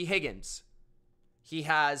and T. Higgins. He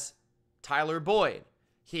has Tyler Boyd.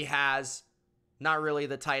 He has not really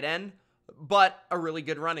the tight end, but a really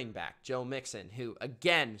good running back, Joe Mixon, who,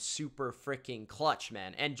 again, super freaking clutch,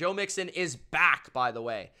 man. And Joe Mixon is back, by the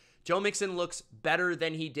way. Joe Mixon looks better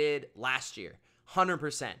than he did last year,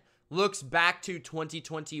 100%. Looks back to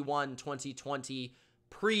 2021, 2020,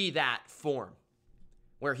 pre that form,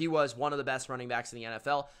 where he was one of the best running backs in the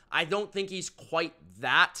NFL. I don't think he's quite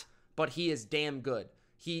that, but he is damn good.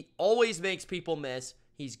 He always makes people miss.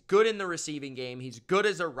 He's good in the receiving game. He's good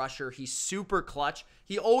as a rusher. He's super clutch.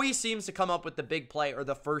 He always seems to come up with the big play or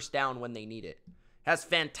the first down when they need it. Has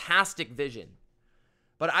fantastic vision.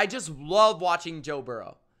 But I just love watching Joe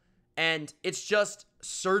Burrow. And it's just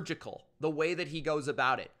surgical, the way that he goes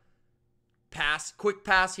about it. Pass, quick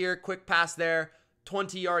pass here, quick pass there,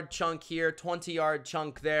 20-yard chunk here, 20-yard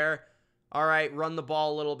chunk there. All right, run the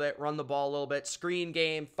ball a little bit, screen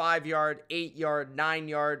game, 5-yard, 8-yard,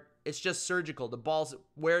 9-yard. It's just surgical. The ball's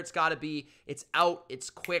where it's got to be. It's out, it's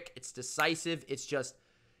quick, it's decisive. It's just,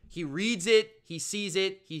 he reads it, he sees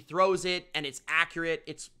it, he throws it, and it's accurate.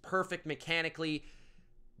 It's perfect mechanically.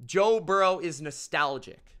 Joe Burrow is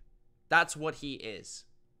nostalgic. That's what he is.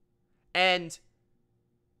 And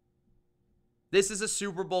this is a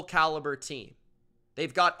Super Bowl caliber team.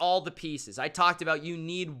 They've got all the pieces. I talked about you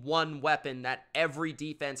need one weapon that every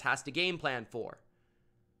defense has to game plan for.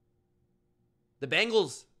 The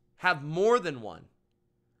Bengals have more than one,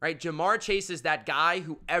 right? Jamar Chase is that guy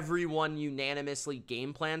who everyone unanimously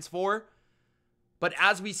game plans for. But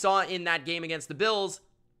as we saw in that game against the Bills,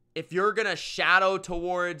 if you're going to shadow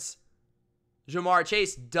towards Jamar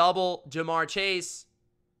Chase, double Jamar Chase,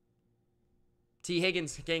 T.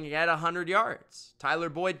 Higgins can get 100 yards. Tyler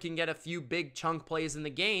Boyd can get a few big chunk plays in the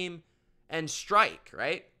game and strike,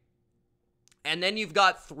 right? And then you've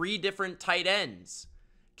got three different tight ends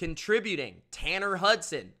contributing. Tanner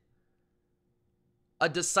Hudson, a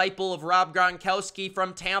disciple of Rob Gronkowski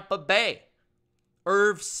from Tampa Bay.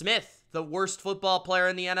 Irv Smith, the worst football player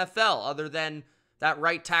in the NFL, other than that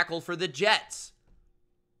right tackle for the Jets.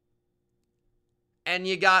 And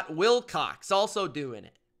you got Wilcox also doing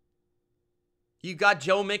it. You got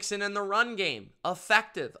Joe Mixon in the run game.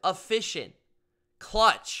 Effective, efficient,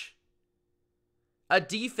 clutch. A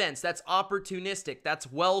defense that's opportunistic,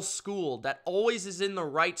 that's well-schooled, that always is in the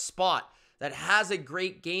right spot, that has a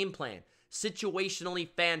great game plan. Situationally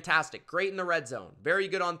fantastic. Great in the red zone. Very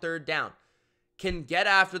good on third down. Can get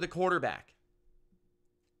after the quarterback.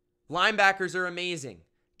 Linebackers are amazing.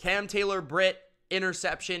 Cam Taylor-Britt,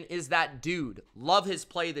 interception, is that dude. Love his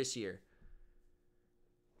play this year.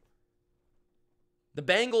 The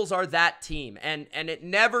Bengals are that team, and it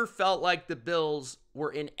never felt like the Bills were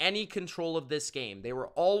in any control of this game. They were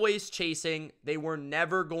always chasing. They were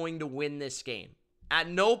never going to win this game. At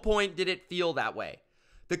no point did it feel that way.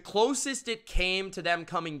 The closest it came to them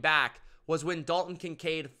coming back was when Dalton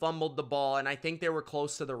Kincaid fumbled the ball, and I think they were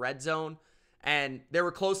close to the red zone, and they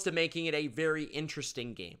were close to making it a very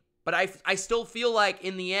interesting game. But I still feel like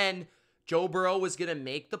in the end, Joe Burrow was going to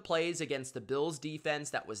make the plays against the Bills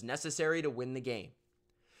defense that was necessary to win the game.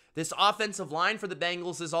 This offensive line for the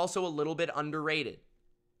Bengals is also a little bit underrated.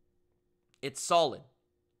 It's solid.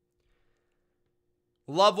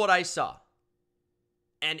 Love what I saw.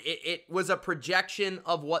 And it was a projection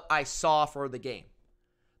of what I saw for the game.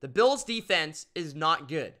 The Bills defense is not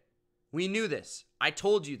good. We knew this. I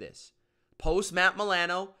told you this. Post Matt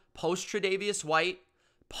Milano, post Tre'Davious White,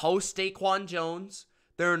 post Daquan Jones,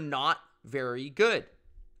 they're not very good.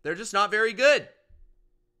 They're just not very good.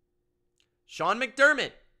 Sean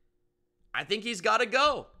McDermott, I think he's got to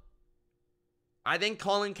go. I think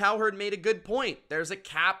Colin Cowherd made a good point. There's a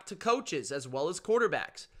cap to coaches as well as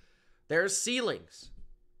quarterbacks. There's ceilings.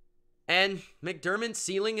 And McDermott's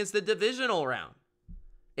ceiling is the divisional round.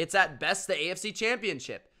 It's at best the AFC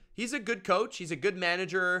Championship. He's a good coach. He's a good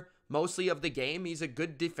manager mostly of the game. He's a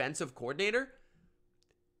good defensive coordinator.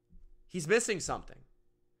 He's missing something.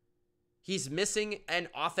 He's missing an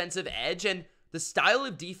offensive edge, and the style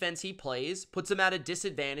of defense he plays puts him at a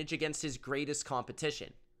disadvantage against his greatest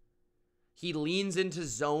competition. He leans into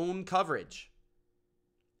zone coverage.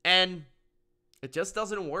 And it just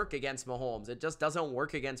doesn't work against Mahomes. It just doesn't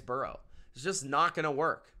work against Burrow. It's just not going to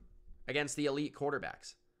work against the elite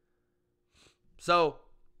quarterbacks. So,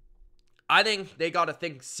 I think they got to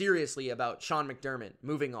think seriously about Sean McDermott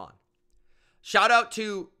moving on. Shout out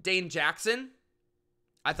to Dane Jackson.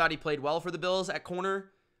 I thought he played well for the Bills at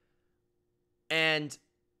corner. And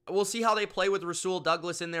we'll see how they play with Rasul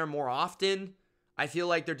Douglas in there more often. I feel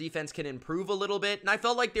like their defense can improve a little bit. And I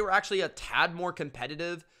felt like they were actually a tad more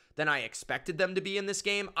competitive than I expected them to be in this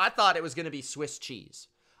game. I thought it was going to be Swiss cheese.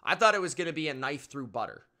 I thought it was going to be a knife through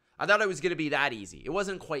butter. I thought it was going to be that easy. It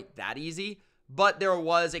wasn't quite that easy, but there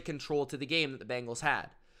was a control to the game that the Bengals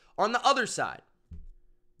had. On the other side,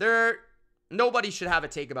 nobody should have a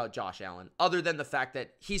take about Josh Allen other than the fact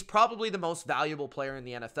that he's probably the most valuable player in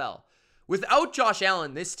the NFL. Without Josh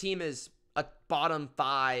Allen, this team is a bottom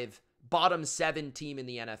 5, bottom 7 team in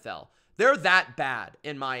the NFL. They're that bad,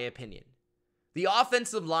 in my opinion. The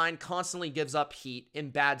offensive line constantly gives up heat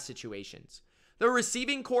in bad situations. The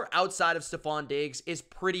receiving core outside of Stephon Diggs is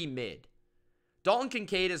pretty mid. Dalton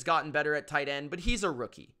Kincaid has gotten better at tight end, but he's a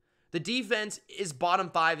rookie. The defense is bottom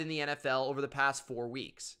 5 in the NFL over the past 4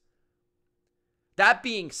 weeks. That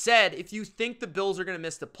being said, if you think the Bills are going to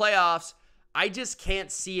miss the playoffs, I just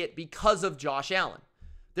can't see it because of Josh Allen.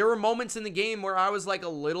 There were moments in the game where I was like a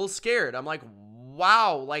little scared. I'm like,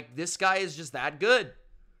 wow, like this guy is just that good.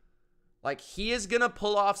 Like, he is going to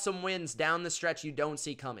pull off some wins down the stretch you don't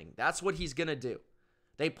see coming. That's what he's going to do.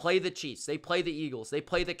 They play the Chiefs. They play the Eagles. They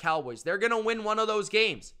play the Cowboys. They're going to win one of those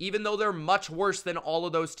games, even though they're much worse than all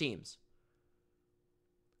of those teams.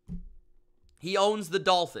 He owns the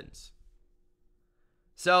Dolphins.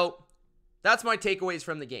 So, that's my takeaways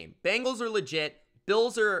from the game. Bengals are legit.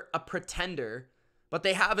 Bills are a pretender, but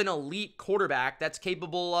they have an elite quarterback that's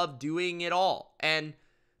capable of doing it all. And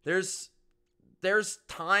there's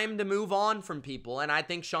time to move on from people, and I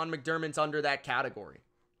think Sean McDermott's under that category.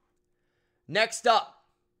 Next up,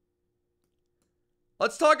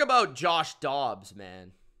 let's talk about Josh Dobbs,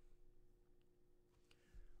 man.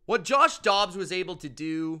 What Josh Dobbs was able to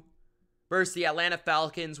do versus the Atlanta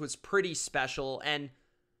Falcons was pretty special, and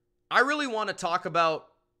I really want to talk about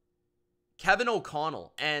Kevin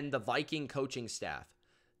O'Connell and the Viking coaching staff.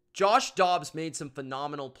 Josh Dobbs made some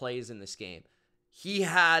phenomenal plays in this game. He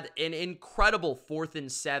had an incredible 4th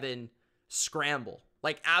and 7 scramble.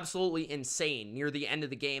 Like, absolutely insane near the end of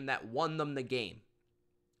the game that won them the game.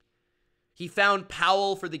 He found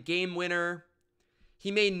Powell for the game winner.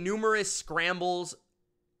 He made numerous scrambles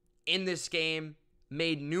in this game.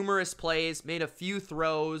 Made numerous plays. Made a few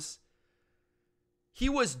throws. He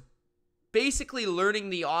was basically learning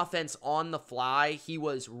the offense on the fly. He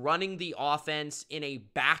was running the offense in a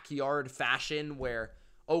backyard fashion where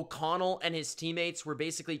O'Connell and his teammates were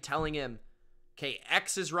basically telling him, okay,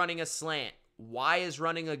 X is running a slant, Y is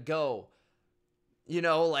running a go. You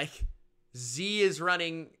know, like, Z is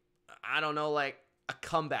running, I don't know, like, a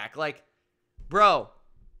comeback. Like, bro,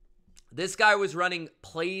 this guy was running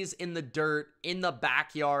plays in the dirt, in the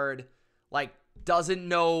backyard, like, doesn't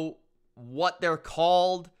know what they're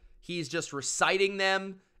called. He's just reciting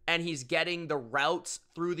them, and he's getting the routes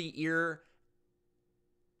through the ear,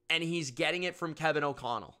 and he's getting it from Kevin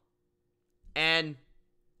O'Connell. And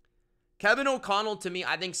Kevin O'Connell, to me,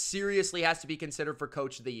 I think seriously has to be considered for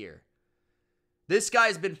Coach of the Year. This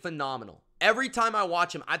guy's been phenomenal. Every time I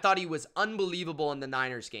watch him, I thought he was unbelievable in the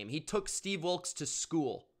Niners game. He took Steve Wilkes to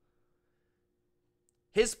school.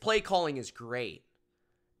 his play calling is great.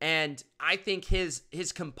 And I think his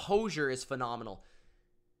composure is phenomenal.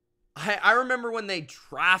 I remember when they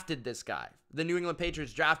drafted this guy. The New England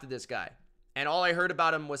Patriots drafted this guy. And all I heard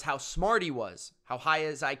about him was how smart he was, how high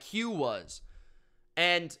his IQ was.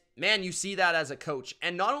 And man, you see that as a coach.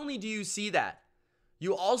 And not only do you see that,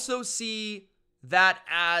 you also see that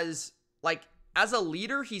as a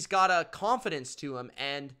leader, he's got a confidence to him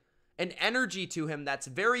and an energy to him that's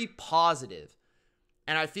very positive.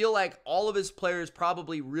 And I feel like all of his players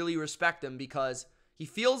probably really respect him because he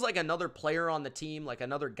feels like another player on the team, like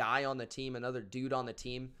another guy on the team, another dude on the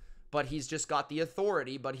team, but he's just got the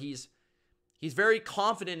authority, but he's very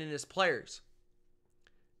confident in his players.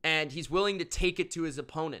 And he's willing to take it to his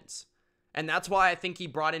opponents. And that's why I think he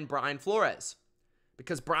brought in Brian Flores.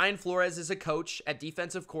 Because Brian Flores is a coach at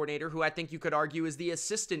defensive coordinator who I think you could argue is the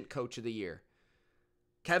assistant coach of the year.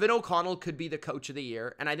 Kevin O'Connell could be the coach of the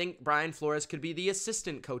year, and I think Brian Flores could be the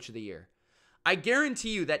assistant coach of the year. I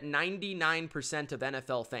guarantee you that 99% of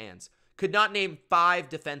NFL fans could not name 5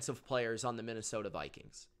 defensive players on the Minnesota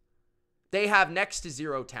Vikings. They have next to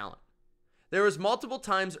zero talent. There was multiple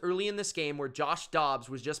times early in this game where Josh Dobbs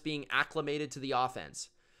was just being acclimated to the offense,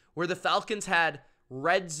 where the Falcons had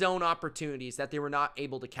red zone opportunities that they were not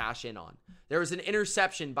able to cash in on. There was an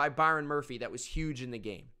interception by Byron Murphy that was huge in the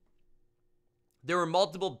game. There were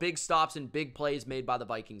multiple big stops and big plays made by the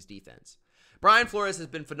Vikings defense. Brian Flores has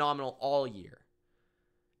been phenomenal all year.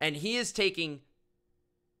 And he is taking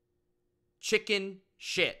chicken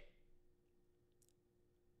shit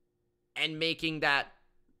and making that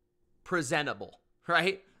presentable,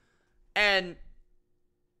 right? And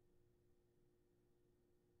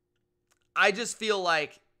I just feel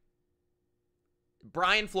like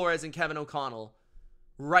Brian Flores and Kevin O'Connell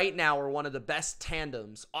right now are one of the best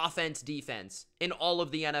tandems, offense, defense, in all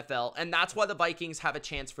of the NFL, and that's why the Vikings have a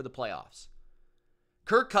chance for the playoffs.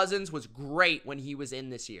 Kirk Cousins was great when he was in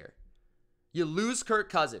this year. You lose Kirk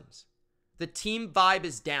Cousins. The team vibe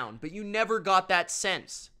is down, but you never got that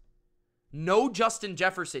sense. No Justin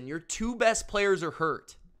Jefferson. Your 2 best players are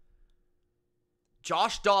hurt.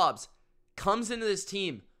 Josh Dobbs comes into this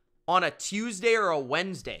team on a Tuesday or a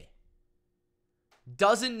Wednesday.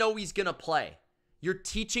 Doesn't know he's going to play. You're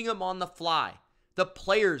teaching him on the fly. The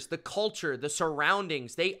players, the culture, the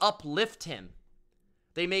surroundings, they uplift him.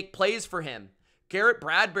 They make plays for him. Garrett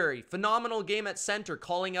Bradbury, phenomenal game at center,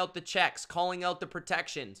 calling out the checks, calling out the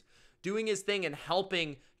protections, doing his thing and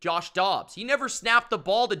helping Josh Dobbs. He never snapped the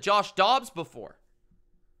ball to Josh Dobbs before.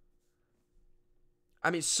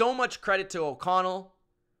 I mean, so much credit to O'Connell,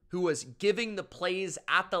 who was giving the plays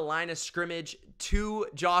at the line of scrimmage to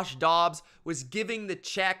Josh Dobbs, was giving the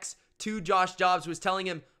checks to Josh Dobbs, was telling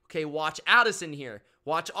him, okay, watch Addison here,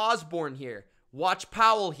 watch Osborne here, watch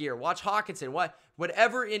Powell here, watch Hawkinson,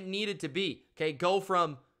 whatever it needed to be. Okay, go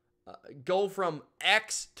from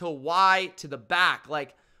X to Y to the back,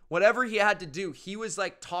 like whatever he had to do, he was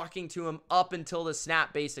like talking to him up until the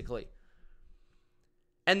snap, basically.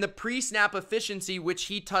 And the pre-snap efficiency, which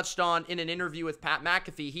he touched on in an interview with Pat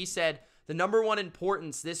McAfee, he said the number one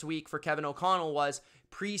importance this week for Kevin O'Connell was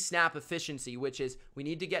pre-snap efficiency, which is we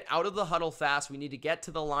need to get out of the huddle fast. We need to get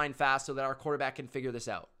to the line fast so that our quarterback can figure this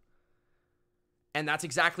out. And that's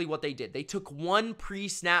exactly what they did. They took 1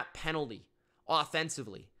 pre-snap penalty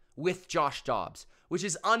offensively with Josh Dobbs, which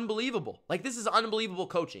is unbelievable. Like, this is unbelievable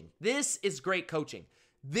coaching. This is great coaching.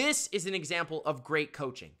 This is an example of great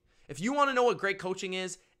coaching. If you want to know what great coaching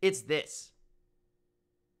is, it's this.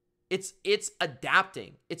 It's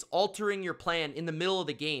adapting. It's altering your plan in the middle of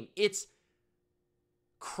the game. It's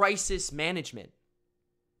crisis management.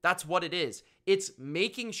 That's what it is. It's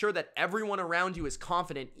making sure that everyone around you is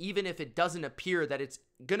confident, even if it doesn't appear that it's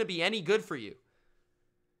going to be any good for you.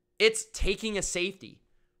 It's taking a safety,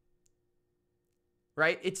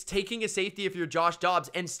 right? It's taking a safety if you're Josh Dobbs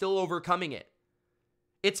and still overcoming it.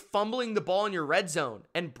 It's fumbling the ball in your red zone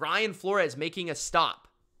and Brian Flores making a stop.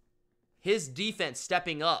 His defense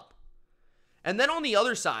stepping up. And then on the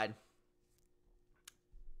other side,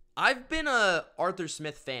 I've been a Arthur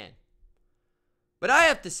Smith fan. But I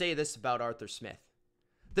have to say this about Arthur Smith.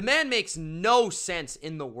 The man makes no sense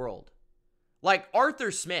in the world. Like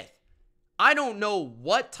Arthur Smith, I don't know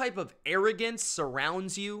what type of arrogance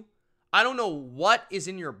surrounds you. I don't know what is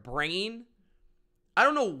in your brain. I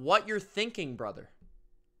don't know what you're thinking, brother.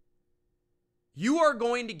 You are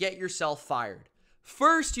going to get yourself fired.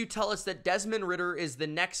 First, you tell us that Desmond Ridder is the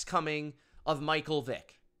next coming of Michael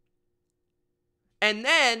Vick. And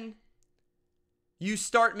then you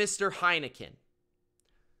start Mr. Heineken.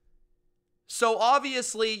 So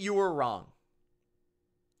obviously you were wrong.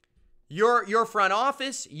 Your front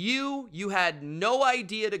office, you had no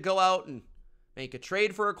idea to go out and make a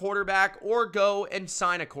trade for a quarterback, or go and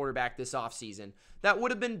sign a quarterback this offseason that would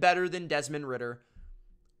have been better than Desmond Ridder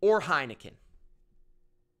or Heineken.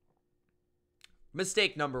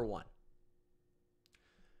 Mistake number 1.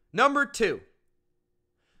 Number 2.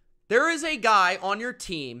 There is a guy on your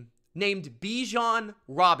team named Bijan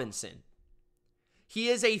Robinson. He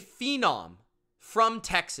is a phenom from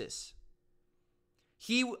Texas.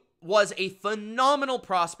 He was a phenomenal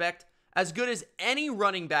prospect, as good as any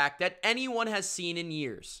running back that anyone has seen in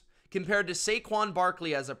years, compared to Saquon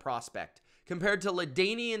Barkley as a prospect, compared to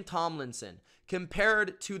LaDainian Tomlinson,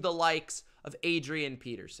 compared to the likes of Adrian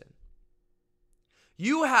Peterson.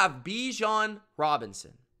 You have Bijan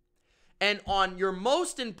Robinson, and on your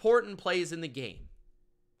most important plays in the game,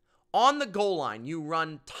 on the goal line, you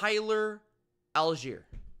run Tyler Algier.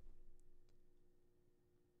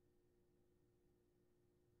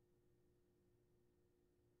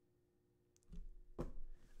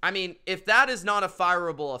 I mean, if that is not a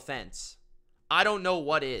fireable offense, I don't know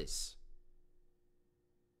what is.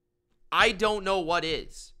 I don't know what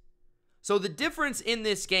is. So the difference in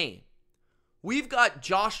this game, we've got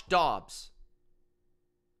Josh Dobbs,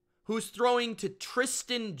 who's throwing to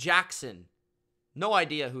Tristan Jackson. No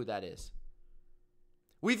idea who that is.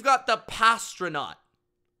 We've got the Pastronaut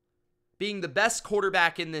being the best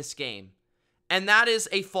quarterback in this game. And that is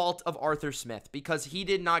a fault of Arthur Smith because he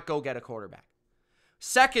did not go get a quarterback.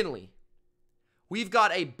 Secondly, we've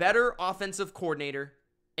got a better offensive coordinator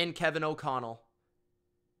in Kevin O'Connell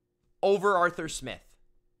over Arthur Smith.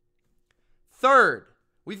 Third,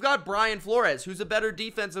 we've got Brian Flores, who's a better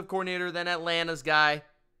defensive coordinator than Atlanta's guy.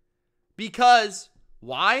 Because,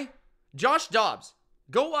 why? Josh Dobbs,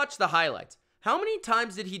 go watch the highlights. How many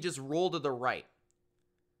times did he just roll to the right?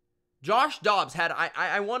 Josh Dobbs had,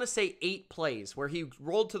 I want to say 8 plays where he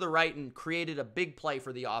rolled to the right and created a big play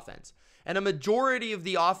for the offense. And a majority of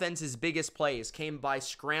the offense's biggest plays came by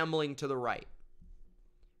scrambling to the right.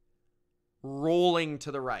 Rolling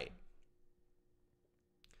to the right.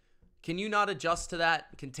 Can you not adjust to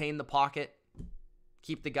that? Contain the pocket?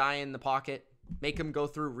 Keep the guy in the pocket? Make him go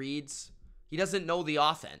through reads? He doesn't know the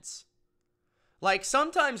offense. Like,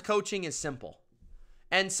 sometimes coaching is simple.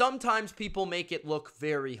 And sometimes people make it look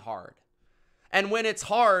very hard. And when it's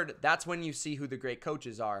hard, that's when you see who the great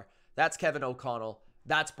coaches are. That's Kevin O'Connell.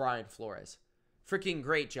 That's Brian Flores. Freaking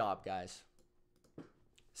great job, guys.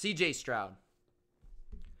 CJ Stroud.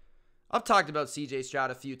 I've talked about CJ Stroud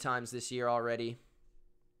a few times this year already.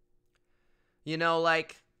 You know,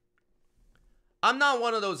 like, I'm not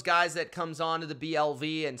one of those guys that comes on to the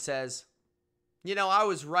BLV and says, you know, I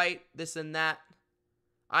was right, this and that.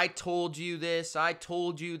 I told you this, I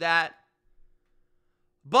told you that.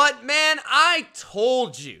 But, man, I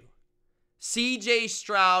told you CJ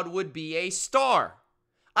Stroud would be a star.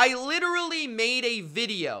 I literally made a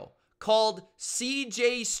video called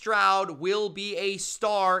CJ Stroud Will Be a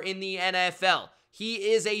Star in the NFL. He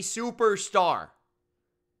is a superstar.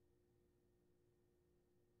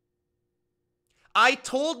 I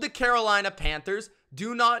told the Carolina Panthers,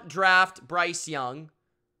 do not draft Bryce Young.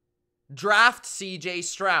 Draft CJ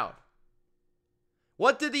Stroud.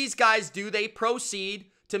 What do these guys do? They proceed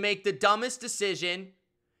to make the dumbest decision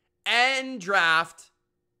and draft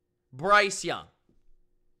Bryce Young.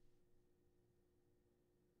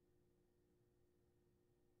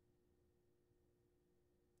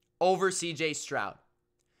 Over CJ Stroud.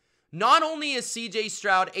 Not only is CJ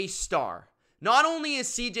Stroud a star, not only is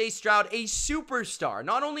CJ Stroud a superstar,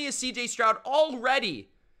 not only is CJ Stroud already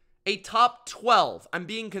a top 12, I'm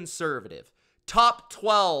being conservative, top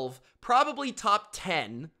 12, probably top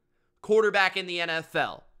 10 quarterback in the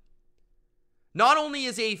NFL. Not only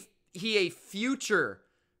is he a future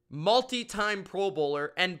multi-time Pro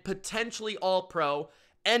Bowler and potentially All-Pro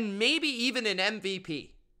and maybe even an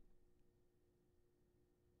MVP.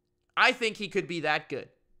 I think he could be that good.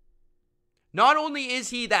 Not only is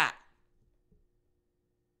he that,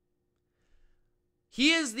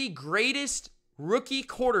 he is the greatest rookie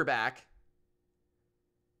quarterback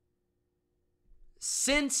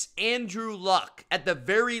since Andrew Luck, at the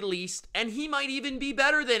very least, and he might even be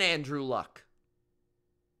better than Andrew Luck.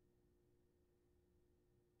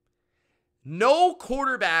 No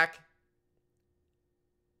quarterback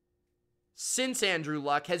since Andrew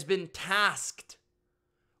Luck has been tasked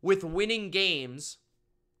with winning games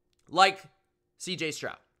like CJ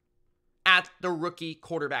Stroud at the rookie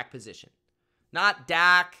quarterback position. Not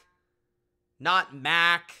Dak, not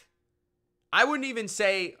Mac. I wouldn't even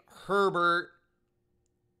say Herbert.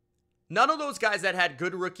 None of those guys that had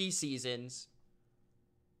good rookie seasons.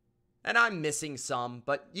 And I'm missing some,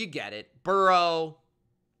 but you get it. Burrow,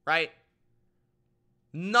 right?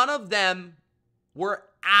 None of them were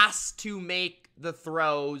asked to make the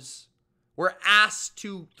throws. We're asked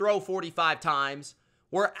to throw 45 times.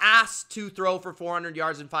 We're asked to throw for 400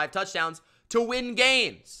 yards and 5 touchdowns to win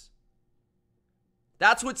games.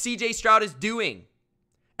 That's what CJ Stroud is doing.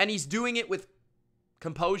 And he's doing it with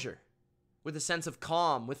composure, with a sense of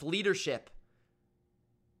calm, with leadership,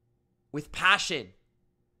 with passion,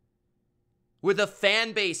 with a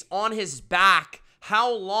fan base on his back.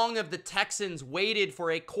 How long have the Texans waited for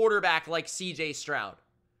a quarterback like CJ Stroud?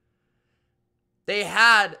 They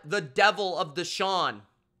had the devil of Deshaun,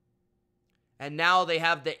 and now they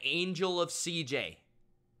have the angel of CJ.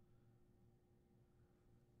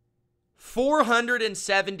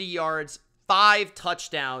 470 yards, 5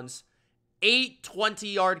 touchdowns, 8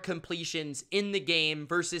 20-yard completions in the game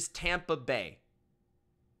versus Tampa Bay.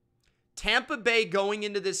 Tampa Bay going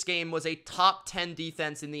into this game was a top 10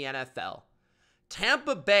 defense in the NFL.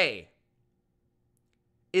 Tampa Bay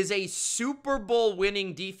is a Super Bowl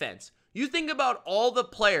winning defense. You think about all the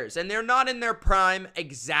players, and they're not in their prime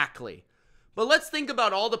exactly. But let's think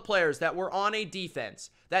about all the players that were on a defense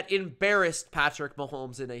that embarrassed Patrick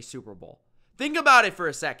Mahomes in a Super Bowl. Think about it for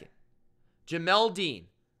a second. Jamel Dean,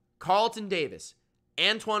 Carlton Davis,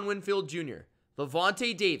 Antoine Winfield Jr.,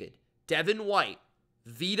 Levante David, Devin White,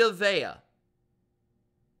 Vita Vea,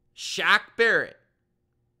 Shaq Barrett.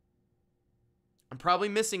 I'm probably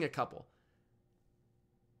missing a couple.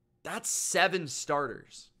 That's 7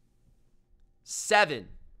 starters. 7.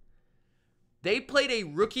 They played a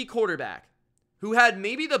rookie quarterback who had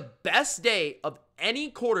maybe the best day of any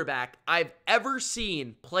quarterback I've ever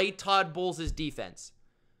seen play Todd Bowles' defense.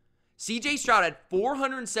 CJ Stroud had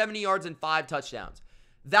 470 yards and 5 touchdowns.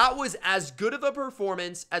 That was as good of a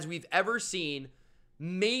performance as we've ever seen,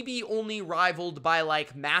 maybe only rivaled by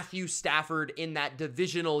like Matthew Stafford in that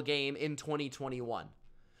divisional game in 2021.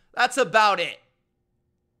 That's about it.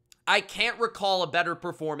 I can't recall a better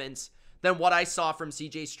performance than what I saw from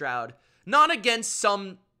CJ Stroud. Not against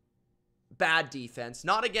some bad defense,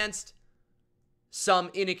 not against some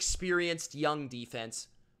inexperienced young defense.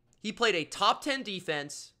 He played a top 10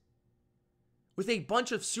 defense with a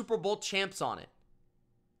bunch of Super Bowl champs on it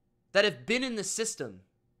that have been in the system,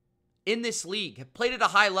 in this league, have played at a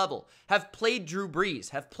high level, have played Drew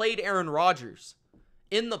Brees, have played Aaron Rodgers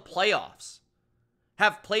in the playoffs,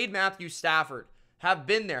 have played Matthew Stafford, have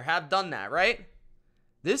been there, have done that, right?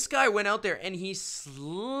 This guy went out there and he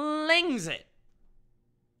slings it.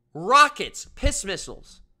 Rockets, piss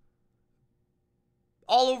missiles,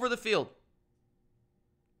 all over the field.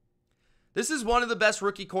 This is one of the best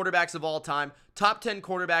rookie quarterbacks of all time. Top 10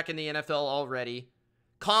 quarterback in the NFL already.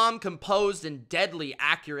 Calm, composed, and deadly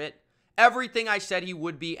accurate. Everything I said he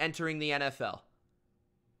would be entering the NFL.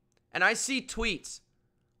 And I see tweets.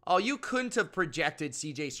 Oh, you couldn't have projected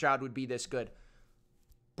CJ Stroud would be this good.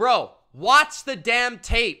 Bro, watch the damn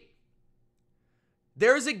tape.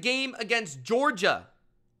 There's a game against Georgia.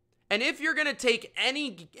 And if you're going to take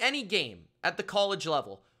any game at the college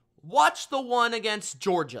level, watch the one against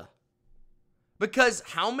Georgia. Because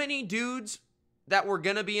how many dudes that were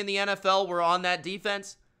going to be in the NFL were on that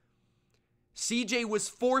defense? CJ was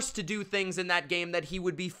forced to do things in that game that he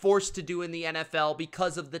would be forced to do in the NFL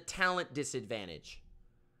because of the talent disadvantage.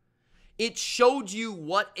 It showed you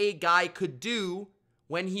what a guy could do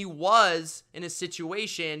when he was in a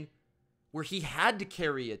situation where he had to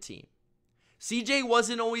carry a team. CJ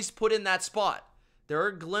wasn't always put in that spot. There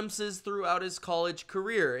are glimpses throughout his college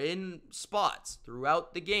career in spots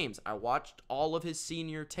throughout the games. I watched all of his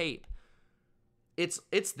senior tape. It's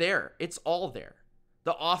there. It's all there.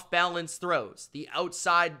 The off-balance throws, the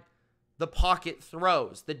outside the pocket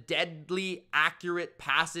throws, the deadly accurate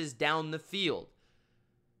passes down the field,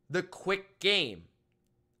 the quick game,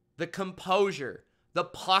 the composure, the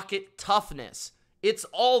pocket toughness. It's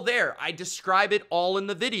all there. I describe it all in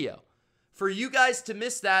the video. For you guys to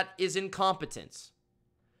miss that is incompetence.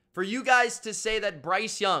 For you guys to say that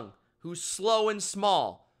Bryce Young, who's slow and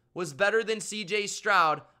small, was better than CJ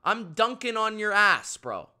Stroud, I'm dunking on your ass,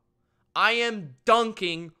 bro. I am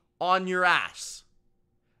dunking on your ass.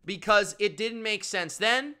 Because it didn't make sense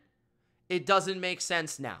then, it doesn't make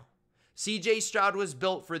sense now. CJ Stroud was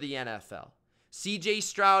built for the NFL. CJ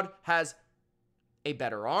Stroud has a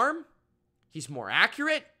better arm. He's more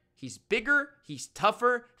accurate. He's bigger. He's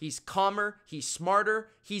tougher. He's calmer. He's smarter.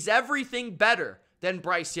 He's everything better than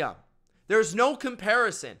Bryce Young. There's no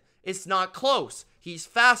comparison. It's not close. He's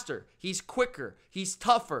faster. He's quicker. He's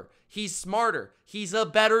tougher. He's smarter. He's a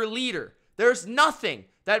better leader. There's nothing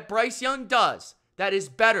that Bryce Young does that is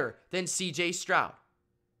better than CJ Stroud.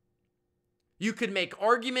 You could make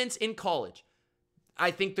arguments in college.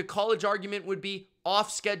 I think the college argument would be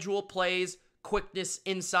off-schedule plays, quickness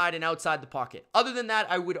inside and outside the pocket. Other than that,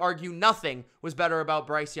 I would argue nothing was better about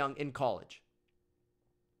Bryce Young in college.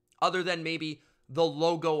 Other than maybe the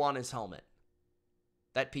logo on his helmet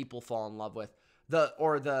that people fall in love with. The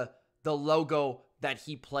logo that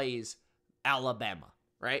he plays, Alabama,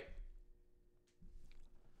 right?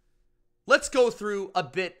 Let's go through a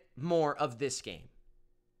bit more of this game,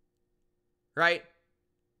 right?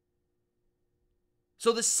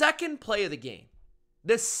 So the second play of the game,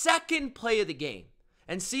 and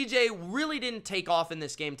CJ really didn't take off in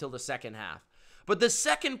this game till the second half, but the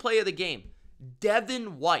second play of the game,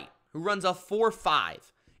 Devin White, who runs a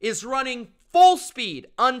 4.5, is running full speed,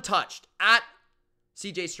 untouched, at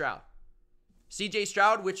CJ Stroud. CJ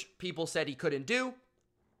Stroud, which people said he couldn't do,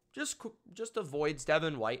 just avoids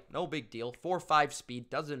Devin White. No big deal. 4.5 speed,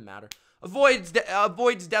 doesn't matter. Avoids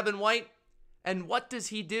Devin White, and what does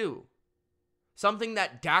he do? Something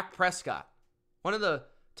that Dak Prescott, one of the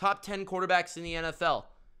top 10 quarterbacks in the NFL,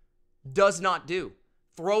 does not do.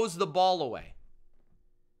 Throws the ball away.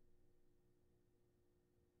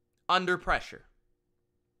 Under pressure.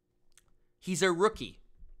 He's a rookie.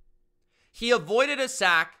 He avoided a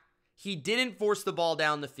sack. He didn't force the ball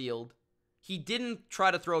down the field. He didn't try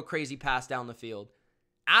to throw a crazy pass down the field.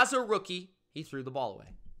 As a rookie, he threw the ball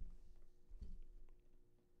away.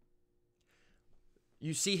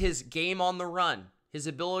 You see his game on the run, his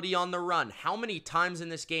ability on the run. How many times in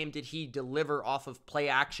this game did he deliver off of play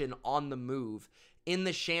action on the move in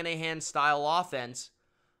the Shanahan-style offense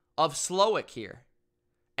of Slowick here?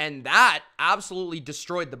 And that absolutely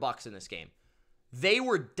destroyed the Bucs in this game. They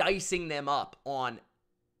were dicing them up on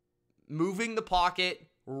moving the pocket,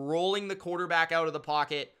 rolling the quarterback out of the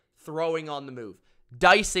pocket, throwing on the move.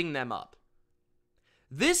 Dicing them up.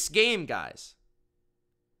 This game, guys,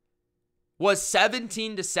 was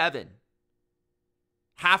 17-7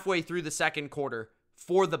 halfway through the second quarter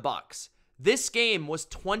for the Bucs. This game was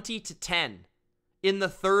 20-10 in the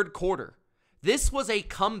third quarter. This was a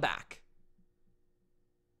comeback.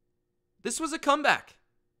 This was a comeback.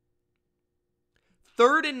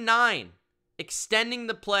 3rd and 9, extending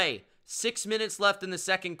the play. 6 minutes left in the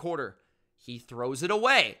second quarter. He throws it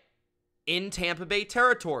away in Tampa Bay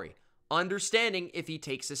territory, understanding if he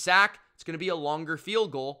takes a sack, it's going to be a longer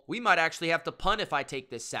field goal. We might actually have to punt if I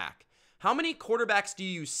take this sack. How many quarterbacks do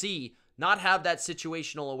you see not have that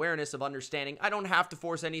situational awareness of understanding, I don't have to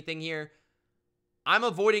force anything here. I'm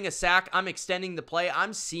avoiding a sack. I'm extending the play.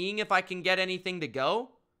 I'm seeing if I can get anything to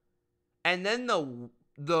go. And then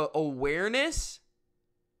the awareness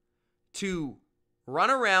to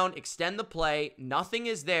run around, extend the play, nothing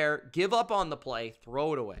is there, give up on the play,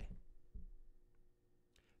 throw it away.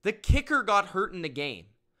 The kicker got hurt in the game,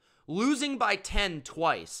 losing by 10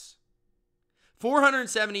 twice.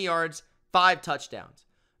 470 yards, 5 touchdowns.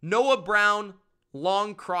 Noah Brown,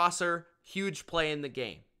 long crosser, huge play in the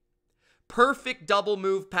game. Perfect double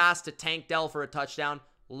move pass to Tank Dell for a touchdown.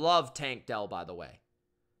 Love Tank Dell, by the way.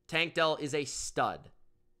 Tank Dell is a stud.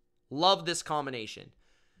 Love this combination.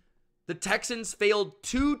 The Texans failed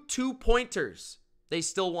 2 two-pointers. They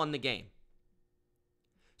still won the game.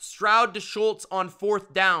 Stroud to Schultz on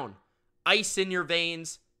 4th down. Ice in your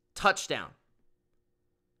veins. Touchdown.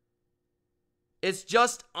 It's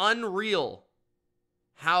just unreal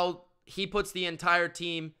how he puts the entire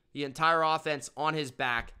team, the entire offense on his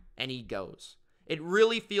back, and he goes. It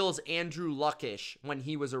really feels Andrew Luck-ish when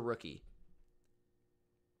he was a rookie.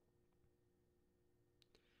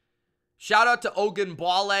 Shout out to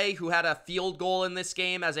Ogunbowale, who had a field goal in this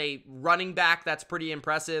game as a running back. That's pretty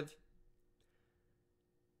impressive.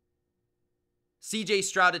 CJ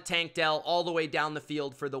Stroud to Tank Dell all the way down the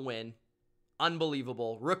field for the win.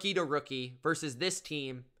 Unbelievable. Rookie to rookie versus this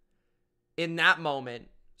team in that moment.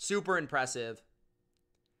 Super impressive.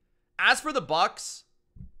 As for the Bucs,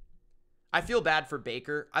 I feel bad for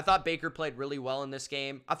Baker. I thought Baker played really well in this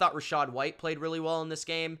game. I thought Rachaad White played really well in this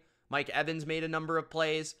game. Mike Evans made a number of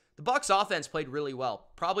plays. The Bucs offense played really well.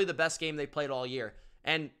 Probably the best game they played all year.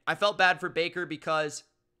 And I felt bad for Baker because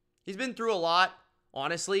he's been through a lot,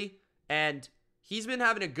 honestly. And he's been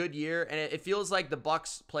having a good year. And it feels like the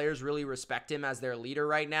Bucs players really respect him as their leader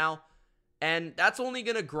right now. And that's only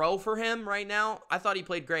going to grow for him right now. I thought he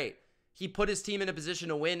played great. He put his team in a position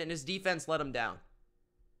to win, and his defense let him down.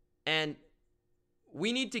 And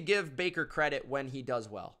we need to give Baker credit when he does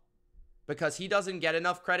well. Because he doesn't get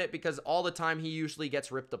enough credit because all the time he usually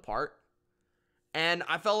gets ripped apart. And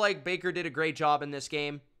I felt like Baker did a great job in this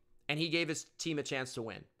game, and he gave his team a chance to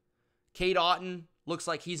win. Cade Otton looks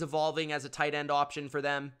like he's evolving as a tight end option for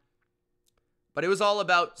them. But it was all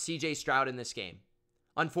about CJ Stroud in this game.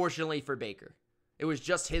 Unfortunately for Baker. It was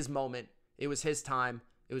just his moment. It was his time.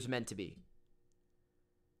 It was meant to be.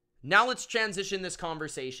 Now let's transition this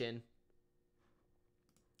conversation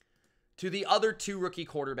to the other two rookie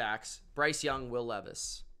quarterbacks, Bryce Young, Will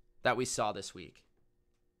Levis, that we saw this week,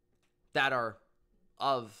 that are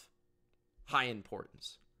of high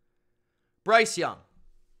importance. Bryce Young,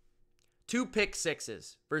 2 pick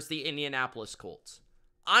sixes versus the Indianapolis Colts.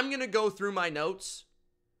 I'm going to go through my notes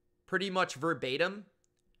pretty much verbatim.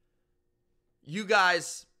 You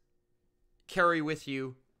guys carry with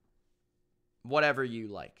you whatever you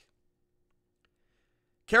like.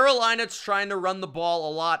 Carolina's trying to run the ball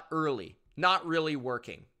a lot early, not really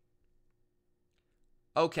working.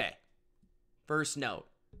 Okay, first note.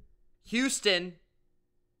 Houston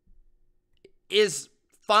is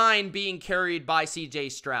fine being carried by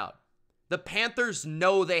CJ Stroud. The Panthers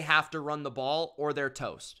know they have to run the ball or they're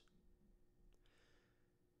toast.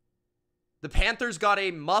 The Panthers got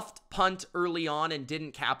a muffed punt early on and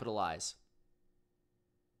didn't capitalize.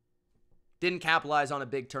 Didn't capitalize on a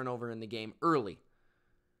big turnover in the game early.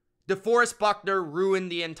 DeForest Buckner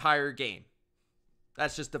ruined the entire game.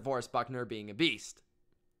 That's just DeForest Buckner being a beast.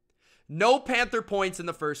 No Panther points in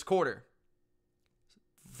the first quarter.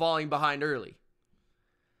 Falling behind early.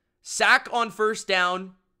 Sack on first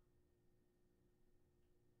down.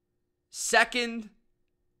 Second,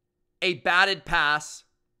 a batted pass.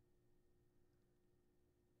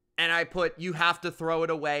 And I put, you have to throw it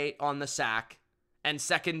away on the sack. And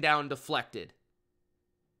second down deflected.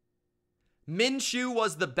 Minshew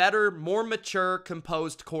was the better, more mature,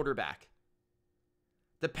 composed quarterback.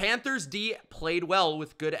 The Panthers D played well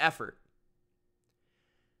with good effort.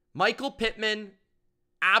 Michael Pittman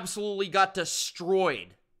absolutely got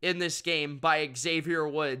destroyed in this game by Xavier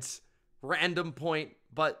Woods. Random point,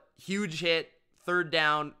 but huge hit. Third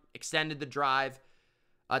down, extended the drive,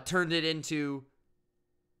 turned it into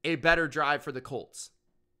a better drive for the Colts.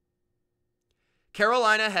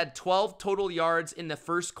 Carolina had 12 total yards in the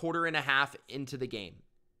first quarter and a half into the game.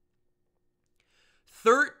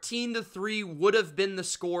 13-3 would have been the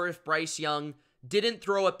score if Bryce Young didn't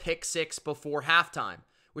throw a pick six before halftime,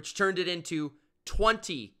 which turned it into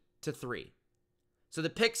 20-3. So the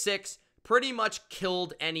pick six pretty much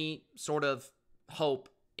killed any sort of hope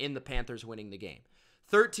in the Panthers winning the game.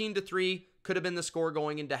 13-3 could have been the score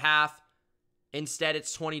going into half. Instead,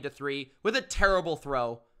 it's 20-3 with a terrible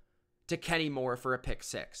throw to Kenny Moore for a pick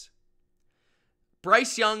six.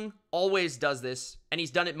 Bryce Young always does this, and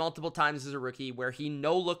he's done it multiple times as a rookie, where he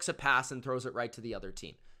no-looks a pass and throws it right to the other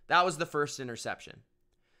team. That was the first interception.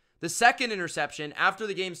 The second interception, after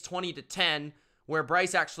the game's 20-10, where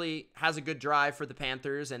Bryce actually has a good drive for the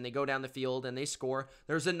Panthers, and they go down the field and they score.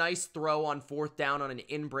 There's a nice throw on fourth down on an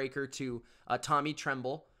in-breaker to Tommy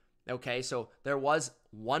Tremble. Okay, so there was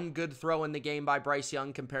one good throw in the game by Bryce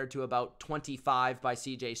Young compared to about 25 by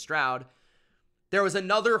CJ Stroud. There was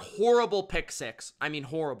another horrible pick six. I mean,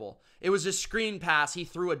 horrible. It was a screen pass. He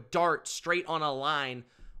threw a dart straight on a line.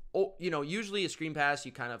 Oh, you know, usually a screen pass,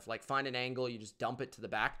 you kind of like find an angle, you just dump it to the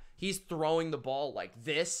back. He's throwing the ball like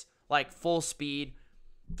this, like full speed.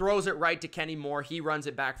 Throws it right to Kenny Moore. He runs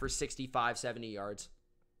it back for 65, 70 yards.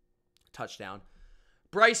 Touchdown.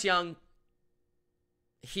 Bryce Young,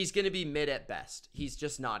 he's going to be mid at best. He's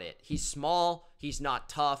just not it. He's small. He's not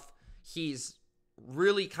tough. He's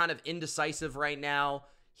really kind of indecisive right now.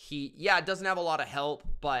 It doesn't have a lot of help,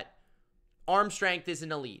 but arm strength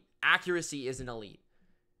isn't elite. Accuracy isn't elite.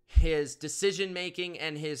 His decision-making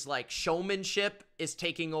and his showmanship is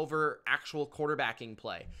taking over actual quarterbacking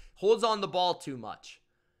play. Holds on the ball too much.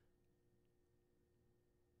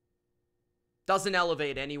 Doesn't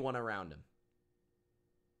elevate anyone around him.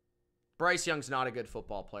 Bryce Young's not a good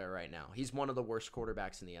football player right now. He's one of the worst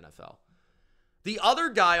quarterbacks in the NFL. The other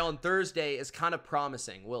guy on Thursday is kind of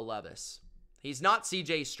promising, Will Levis. He's not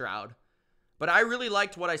CJ Stroud, but I really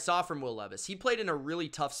liked what I saw from Will Levis. He played in a really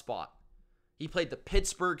tough spot. He played the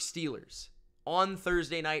Pittsburgh Steelers on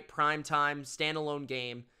Thursday night, primetime, standalone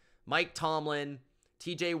game. Mike Tomlin,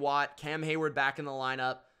 TJ Watt, Cam Hayward back in the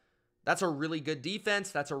lineup. That's a really good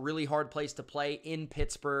defense. That's a really hard place to play in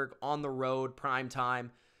Pittsburgh, on the road, primetime.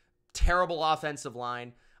 Terrible offensive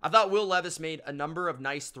line. I thought Will Levis made a number of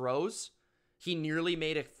nice throws. He nearly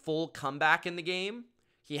made a full comeback in the game.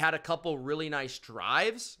 He had a couple really nice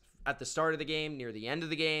drives at the start of the game, near the end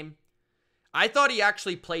of the game. I thought he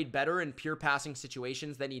actually played better in pure passing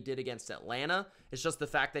situations than he did against Atlanta. It's just the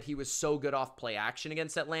fact that he was so good off play action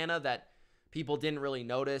against Atlanta that people didn't really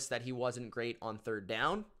notice that he wasn't great on third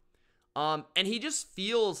down. And he just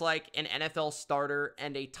feels like an NFL starter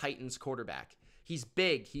and a Titans quarterback. He's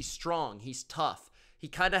big, he's strong, he's tough. He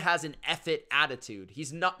kind of has an F-it attitude.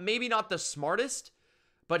 He's maybe not the smartest,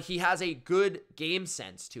 but he has a good game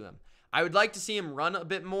sense to him. I would like to see him run a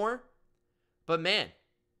bit more, but man,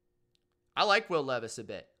 I like Will Levis a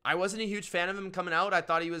bit. I wasn't a huge fan of him coming out. I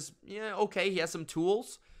thought he was, okay. He has some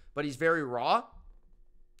tools, but he's very raw.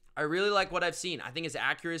 I really like what I've seen. I think his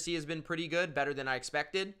accuracy has been pretty good, better than I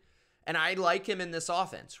expected. And I like him in this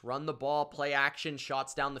offense. Run the ball, play action,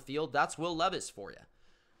 shots down the field. That's Will Levis for you.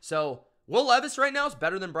 So Will Levis right now is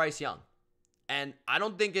better than Bryce Young. And I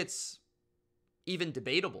don't think it's even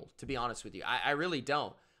debatable, to be honest with you. I really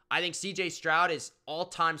don't. I think CJ Stroud is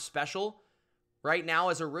all-time special right now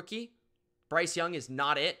as a rookie. Bryce Young is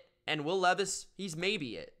not it. And Will Levis, he's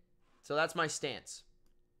maybe it. So that's my stance.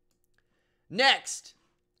 Next,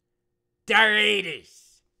 the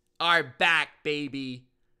Raidas are back, baby.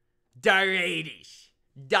 The Raidas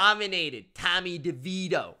dominated Tommy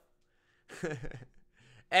DeVito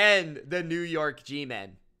and the New York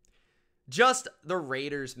G-Men. Just the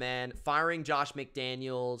Raiders, man. Firing Josh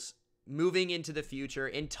McDaniels, moving into the future.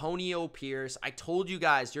 Antonio Pierce. I told you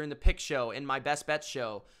guys during the pick show and my best bets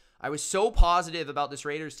show, I was so positive about this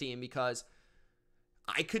Raiders team because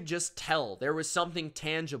I could just tell there was something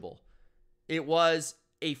tangible. It was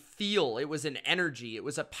a feel. It was an energy. It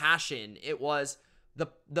was a passion. It was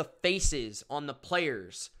the faces on the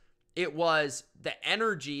players. It was the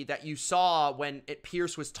energy that you saw when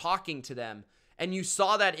Pierce was talking to them. And you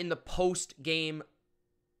saw that in the post-game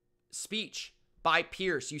speech by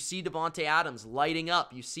Pierce. You see Devontae Adams lighting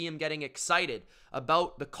up. You see him getting excited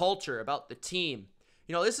about the culture, about the team.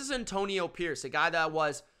 This is Antonio Pierce, a guy that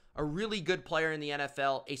was a really good player in the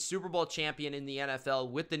NFL, a Super Bowl champion in the NFL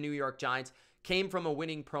with the New York Giants, came from a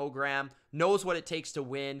winning program, knows what it takes to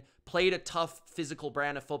win, played a tough physical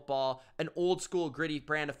brand of football, an old school gritty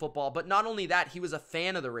brand of football. But not only that, he was a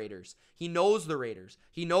fan of the Raiders. He knows the Raiders.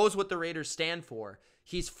 He knows what the Raiders stand for.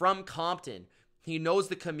 He's from Compton. He knows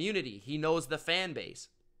the community. He knows the fan base.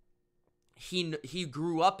 He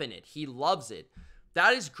grew up in it. He loves it.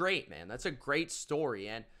 That is great, man. That's a great story.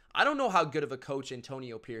 And I don't know how good of a coach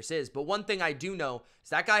Antonio Pierce is, but one thing I do know is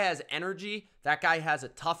that guy has energy. That guy has a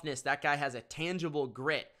toughness. That guy has a tangible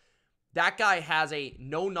grit. That guy has a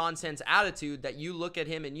no-nonsense attitude that you look at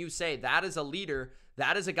him and you say, that is a leader.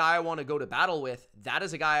 That is a guy I want to go to battle with. That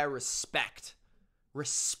is a guy I respect.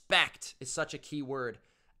 Respect is such a key word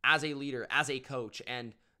as a leader, as a coach.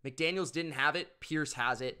 And McDaniels didn't have it. Pierce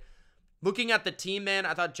has it. Looking at the team, man,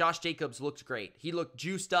 I thought Josh Jacobs looked great. He looked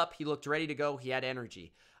juiced up. He looked ready to go. He had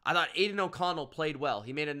energy. I thought Aiden O'Connell played well.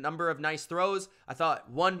 He made a number of nice throws. I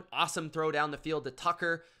thought one awesome throw down the field to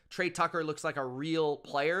Tucker. Trey Tucker looks like a real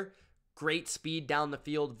player. Great speed down the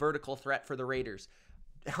field, vertical threat for the Raiders.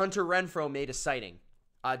 Hunter Renfrow made a sighting.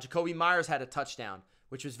 Jacoby Myers had a touchdown,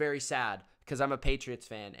 which was very sad because I'm a Patriots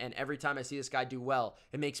fan, and every time I see this guy do well,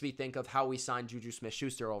 it makes me think of how we signed Juju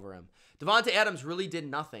Smith-Schuster over him. Devontae Adams really did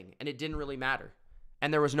nothing, and it didn't really matter.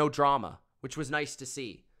 And there was no drama, which was nice to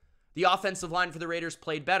see. The offensive line for the Raiders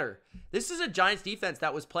played better. This is a Giants defense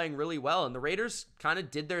that was playing really well, and the Raiders kind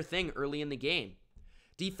of did their thing early in the game.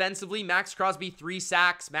 Defensively, Max Crosby, 3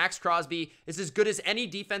 sacks. Max Crosby is as good as any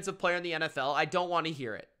defensive player in the NFL. I don't want to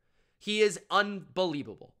hear it. He is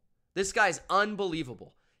unbelievable. This guy's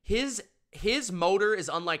unbelievable. His motor is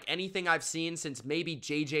unlike anything I've seen since maybe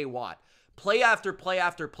J.J. Watt. Play after play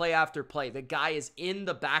after play after play. The guy is in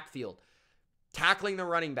the backfield, tackling the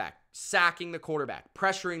running back, sacking the quarterback,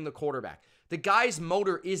 pressuring the quarterback. The guy's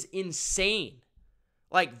motor is insane.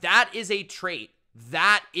 Like, that is a trait.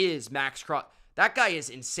 That is Max Crosby. That guy is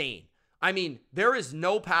insane. I mean, there is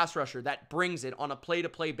no pass rusher that brings it on a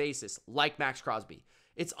play-to-play basis like Max Crosby.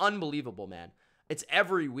 It's unbelievable, man. It's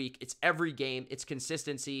every week. It's every game. It's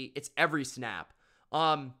consistency. It's every snap.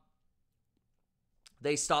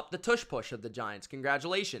 They stopped the tush push of the Giants.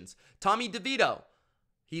 Congratulations. Tommy DeVito.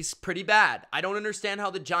 He's pretty bad. I don't understand how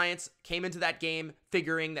the Giants came into that game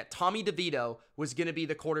figuring that Tommy DeVito was going to be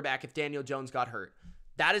the quarterback if Daniel Jones got hurt.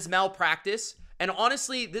 That is malpractice. And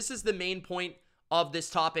honestly, this is the main point of this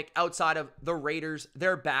topic outside of the Raiders.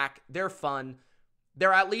 They're back. They're fun.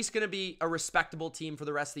 They're at least going to be a respectable team for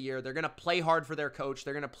the rest of the year. They're going to play hard for their coach.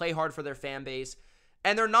 They're going to play hard for their fan base.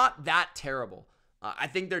 And they're not that terrible. I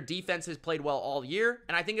think their defense has played well all year.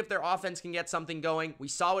 And I think if their offense can get something going, we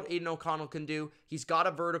saw what Aiden O'Connell can do. He's got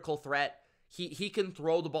a vertical threat. He can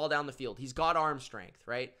throw the ball down the field. He's got arm strength,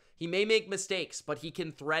 right? He may make mistakes, but he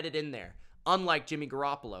can thread it in there. Unlike Jimmy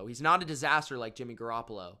Garoppolo. He's not a disaster like Jimmy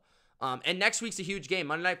Garoppolo. And next week's a huge game.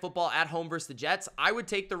 Monday Night Football at home versus the Jets. I would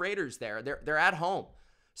take the Raiders there. They're at home.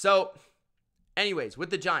 So, anyways,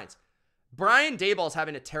 with the Giants, Brian Daboll's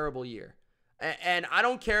having a terrible year. And I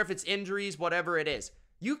don't care if it's injuries, whatever it is.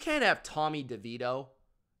 You can't have Tommy DeVito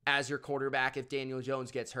as your quarterback if Daniel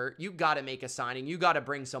Jones gets hurt. You got to make a signing. You got to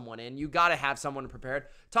bring someone in. You got to have someone prepared.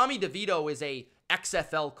 Tommy DeVito is a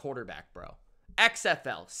XFL quarterback, bro.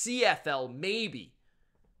 XFL, CFL, maybe.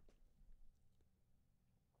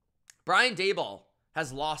 Brian Daboll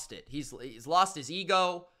has lost it. He's lost his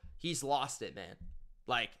ego. He's lost it, man.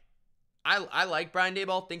 Like, I like Brian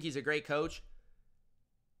Daboll. Think he's a great coach.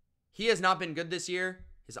 He has not been good this year.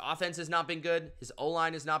 His offense has not been good. His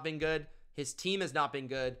O-line has not been good. His team has not been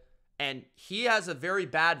good. And he has a very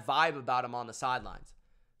bad vibe about him on the sidelines.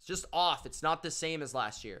 It's just off. It's not the same as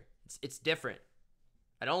last year. It's different.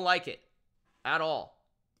 I don't like it at all.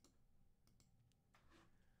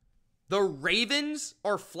 The Ravens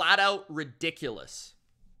are flat out ridiculous.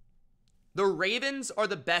 The Ravens are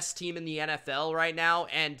the best team in the NFL right now,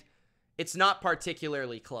 and it's not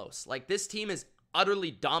particularly close. Like, this team is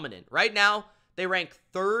utterly dominant. Right now, they rank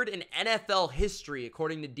 3rd in NFL history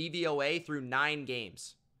according to DVOA through 9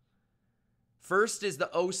 games. First is the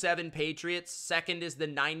 07 Patriots. Second is the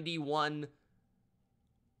 91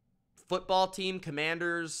 football team,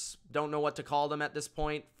 Commanders. Don't know what to call them at this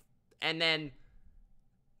point. And then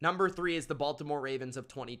number 3 is the Baltimore Ravens of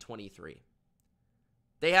 2023.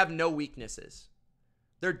 They have no weaknesses.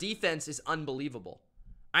 Their defense is unbelievable.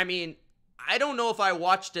 I mean, I don't know if I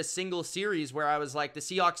watched a single series where I was like, the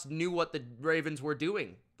Seahawks knew what the Ravens were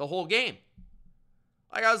doing the whole game.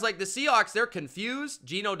 Like, I was like, the Seahawks, they're confused.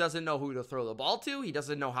 Geno doesn't know who to throw the ball to. He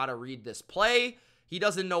doesn't know how to read this play. He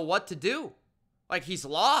doesn't know what to do. Like, he's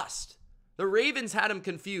lost. The Ravens had him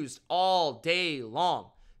confused all day long.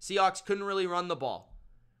 Seahawks couldn't really run the ball.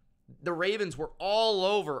 The Ravens were all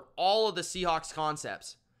over all of the Seahawks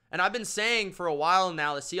concepts. And I've been saying for a while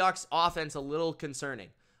now, the Seahawks offense a little concerning,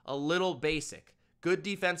 a little basic. Good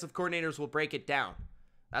defensive coordinators will break it down.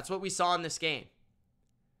 That's what we saw in this game.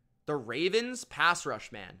 The Ravens pass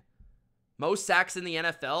rush, man. Most sacks in the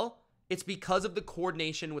NFL, it's because of the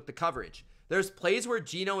coordination with the coverage. There's plays where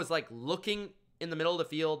Geno is like looking in the middle of the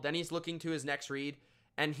field, then he's looking to his next read,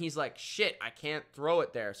 and he's like, shit, I can't throw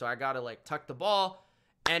it there, so I gotta like tuck the ball.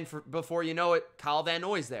 And before you know it, Kyle Van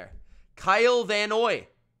Noy's there. Kyle Van Noy.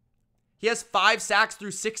 He has 5 sacks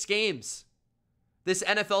through 6 games this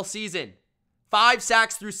NFL season. 5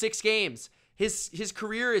 sacks through 6 games. His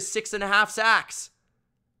career is 6.5 sacks.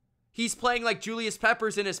 He's playing like Julius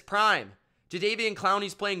Peppers in his prime. Jadeveon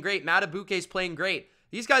Clowney's playing great. Matabuke's playing great.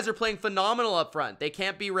 These guys are playing phenomenal up front. They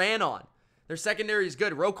can't be ran on. Their secondary is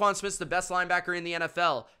good. Roquan Smith's the best linebacker in the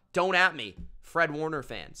NFL. Don't at me, Fred Warner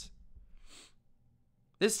fans.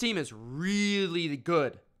 This team is really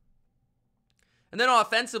good. And then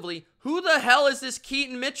offensively, who the hell is this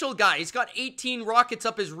Keaton Mitchell guy? He's got 18 rockets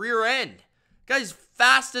up his rear end. Guy's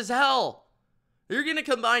fast as hell. You're going to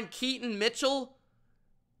combine Keaton Mitchell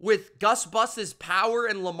with Gus Bus's power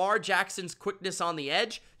and Lamar Jackson's quickness on the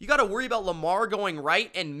edge? You got to worry about Lamar going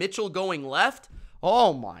right and Mitchell going left?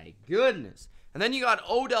 Oh my goodness. And then you got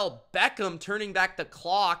Odell Beckham turning back the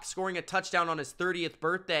clock, scoring a touchdown on his 30th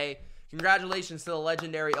birthday. Congratulations to the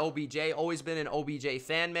legendary OBJ. Always been an OBJ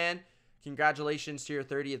fan, man. Congratulations to your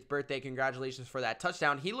 30th birthday. Congratulations for that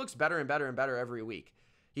touchdown. He looks better and better and better every week.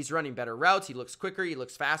 He's running better routes. He looks quicker. He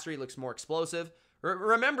looks faster. He looks more explosive.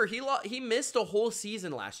 Remember, he missed a whole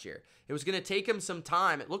season last year. It was going to take him some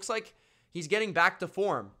time. It looks like he's getting back to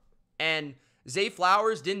form. And Zay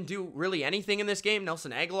Flowers didn't do really anything in this game.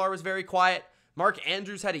 Nelson Aguilar was very quiet. Mark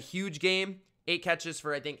Andrews had a huge game. 8 catches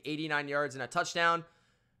for, I think, 89 yards and a touchdown.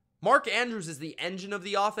 Mark Andrews is the engine of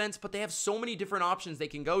the offense, but they have so many different options they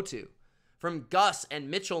can go to. From Gus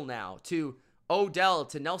and Mitchell now, to Odell,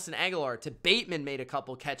 to Nelson Aguilar, to Bateman made a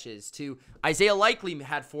couple catches, to Isaiah Likely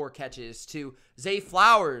had 4 catches, to Zay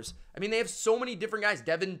Flowers. I mean, they have so many different guys.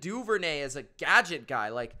 Devin Duvernay as a gadget guy.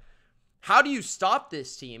 Like, how do you stop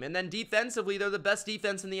this team? And then defensively, they're the best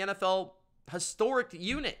defense in the NFL historic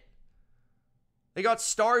unit. They got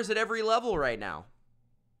stars at every level right now.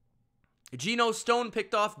 Geno Stone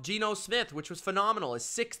picked off Geno Smith, which was phenomenal. His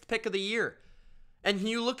 6th pick of the year. And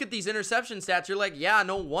you look at these interception stats, you're like, yeah,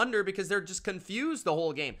 no wonder, because they're just confused the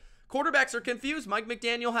whole game. Quarterbacks are confused. Mike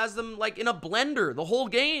McDaniel has them like in a blender the whole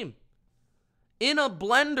game. In a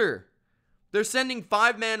blender. They're sending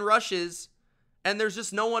 5-man rushes, and there's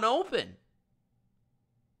just no one open.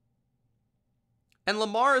 And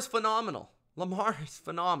Lamar is phenomenal. Lamar is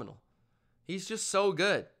phenomenal. He's just so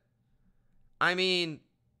good. I mean,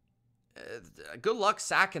 good luck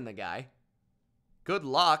sacking the guy. Good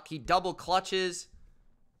luck. He double clutches.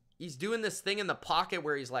 He's doing this thing in the pocket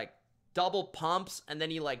where he's like double pumps and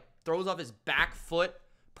then he like throws off his back foot.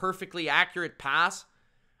 Perfectly accurate pass.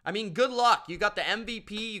 I mean, good luck. You got the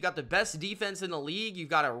MVP. You got the best defense in the league. You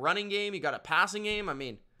got a running game. You got a passing game. I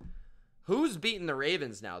mean, who's beating the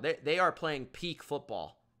Ravens now? They are playing peak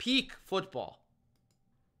football. Peak football.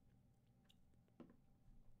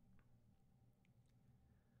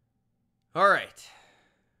 All right.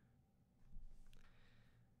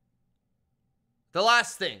 The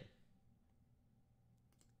last thing.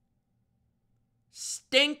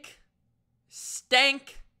 Stink,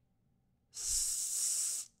 stank,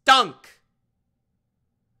 stunk.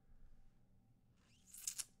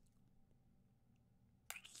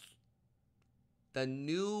 The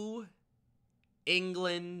New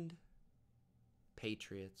England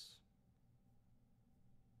Patriots.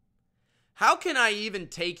 How can I even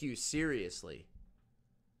take you seriously?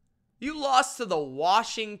 You lost to the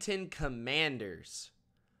Washington Commanders,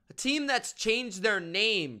 a team that's changed their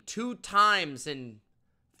name 2 times in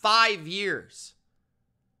 5 years,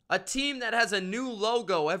 a team that has a new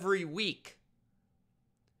logo every week,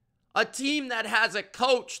 a team that has a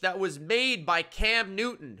coach that was made by Cam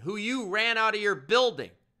Newton, who you ran out of your building,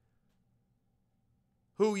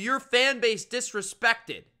 who your fan base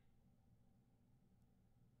disrespected.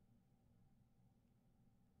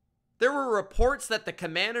 There were reports that the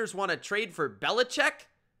Commanders want to trade for Belichick.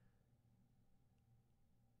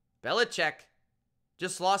 Belichick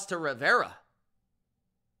just lost to Rivera.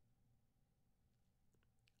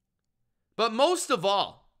 But most of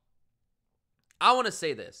all, I want to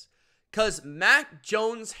say this, because Mac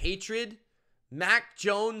Jones' hatred, Mac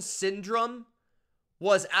Jones syndrome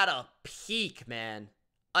was at a peak, man.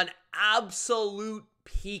 An absolute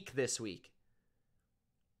peak this week.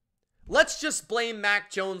 Let's just blame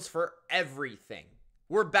Mac Jones for everything.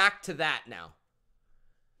 We're back to that now.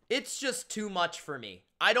 It's just too much for me.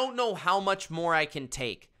 I don't know how much more I can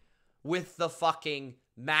take with the fucking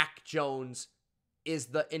Mac Jones is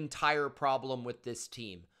the entire problem with this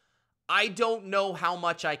team. I don't know how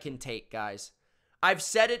much I can take, guys. I've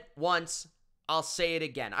said it once. I'll say it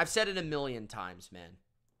again. I've said it a million times, man.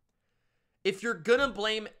 If you're gonna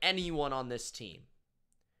blame anyone on this team,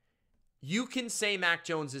 you can say Mac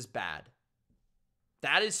Jones is bad.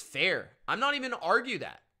 That is fair. I'm not even going to argue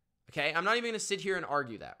that. Okay? I'm not even going to sit here and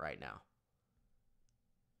argue that right now.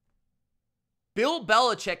 Bill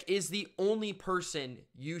Belichick is the only person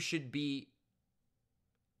you should be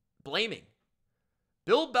blaming.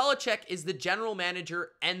 Bill Belichick is the general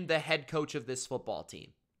manager and the head coach of this football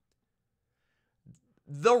team.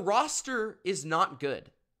 The roster is not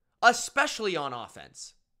good, especially on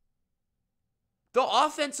offense. The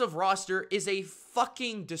offensive roster is a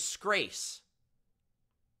fucking disgrace.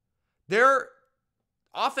 Their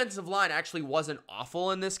offensive line actually wasn't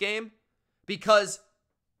awful in this game because,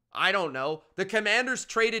 I don't know, the Commanders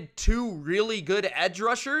traded 2 really good edge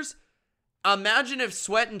rushers. Imagine if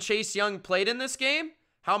Sweat and Chase Young played in this game,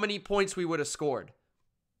 how many points we would have scored.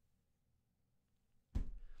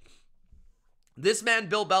 This man,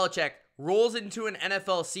 Bill Belichick, rolls into an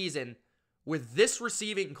NFL season with this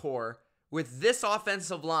receiving core, with this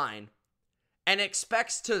offensive line, and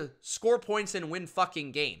expects to score points and win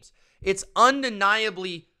fucking games. It's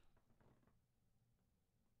undeniably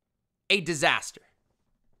a disaster.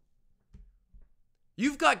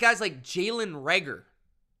 You've got guys like Jalen Reagor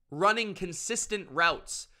running consistent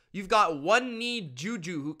routes. You've got one-knee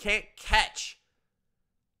Juju who can't catch.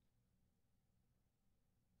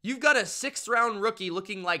 You've got a 6th-round rookie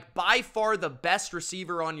looking like by far the best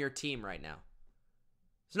receiver on your team right now.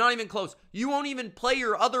 It's not even close. You won't even play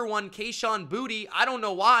your other one, Kayshon Boutte. I don't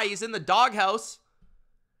know why. He's in the doghouse.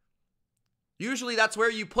 Usually that's where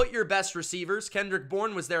you put your best receivers. Kendrick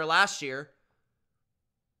Bourne was there last year.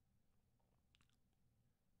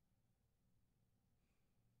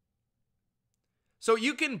 So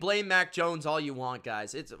you can blame Mac Jones all you want,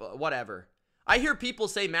 guys. It's whatever. I hear people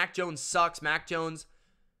say Mac Jones sucks. Mac Jones,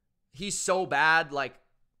 he's so bad. Like,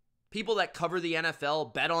 people that cover the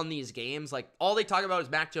NFL bet on these games. Like, all they talk about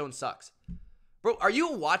is Mac Jones sucks. Bro, are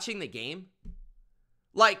you watching the game?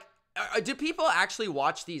 Like, do people actually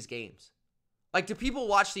watch these games? Like, do people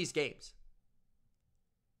watch these games?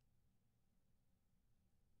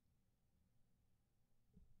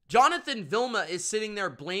 Jonathan Vilma is sitting there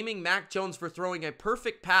blaming Mac Jones for throwing a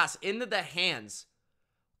perfect pass into the hands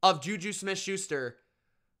of Juju Smith-Schuster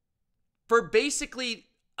for basically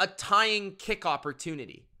a tying kick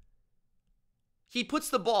opportunity. He puts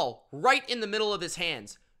the ball right in the middle of his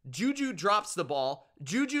hands. Juju drops the ball.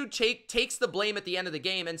 Juju takes the blame at the end of the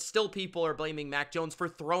game, and still people are blaming Mac Jones for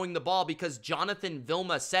throwing the ball because Jonathan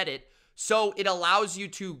Vilma said it, so it allows you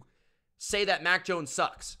to say that Mac Jones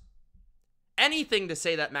sucks. Anything to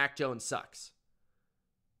say that Mac Jones sucks.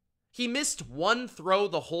 He missed one throw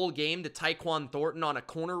the whole game to Tyquan Thornton on a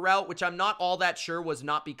corner route, which I'm not all that sure was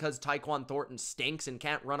not because Tyquan Thornton stinks and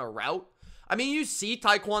can't run a route. I mean, you see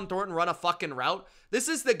Tyquan Thornton run a fucking route. This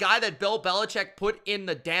is the guy that Bill Belichick put in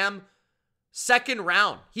the damn 2nd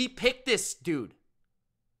round. He picked this dude.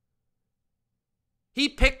 He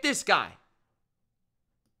picked this guy.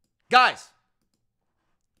 Guys,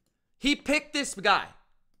 he picked this guy.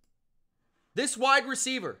 This wide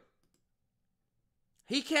receiver.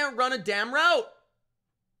 He can't run a damn route.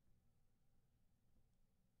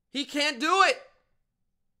 He can't do it.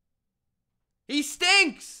 He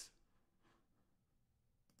stinks.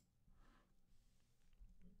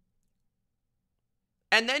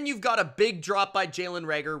 And then you've got a big drop by Jalen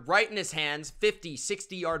Reagor right in his hands. 50,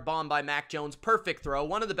 60-yard bomb by Mac Jones. Perfect throw.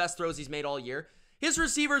 One of the best throws he's made all year. His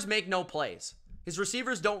receivers make no plays. His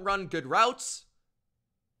receivers don't run good routes.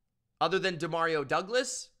 Other than Demario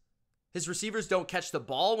Douglas. His receivers don't catch the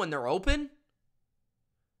ball when they're open.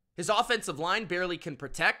 His offensive line barely can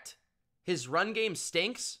protect. His run game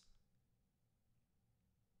stinks.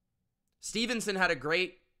 Stevenson had a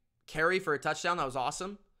great carry for a touchdown. That was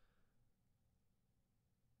awesome.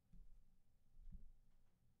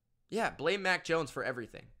 Yeah, blame Mac Jones for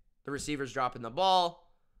everything. The receivers dropping the ball.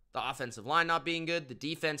 The offensive line not being good. The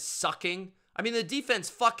defense sucking. I mean, the defense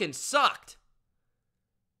fucking sucked.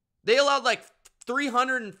 They allowed like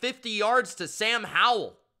 350 yards to Sam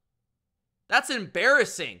Howell. That's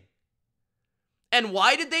embarrassing. And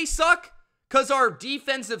why did they suck? Because our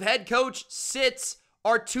defensive head coach sits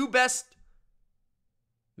our two best,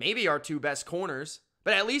 maybe our two best corners,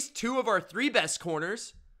 but at least two of our three best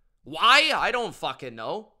corners. Why? I don't fucking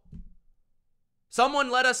know.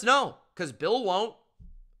 Someone let us know, because Bill won't.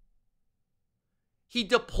 He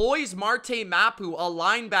deploys Marte Mapu, a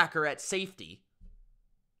linebacker, at safety.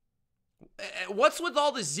 What's with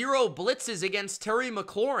all the zero blitzes against Terry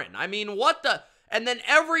McLaurin? I mean, what the... And then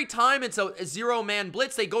every time it's a zero-man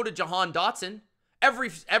blitz, they go to Jahan Dotson.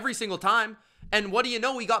 Every single time. And what do you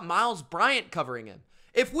know? We got Miles Bryant covering him.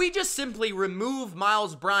 If we just simply remove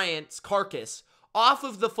Miles Bryant's carcass off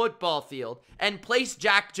of the football field and place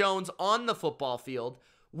Jack Jones on the football field,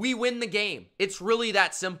 we win the game. It's really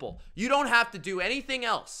that simple. You don't have to do anything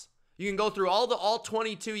else. You can go through all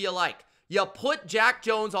 22 you like. You put Jack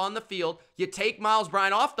Jones on the field, you take Miles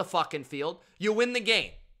Bryant off the fucking field, you win the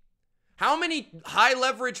game. How many high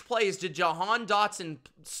leverage plays did Jahan Dotson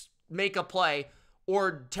make a play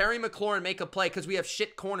or Terry McLaurin make a play because we have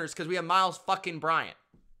shit corners because we have Miles fucking Bryant?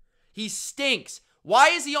 He stinks. Why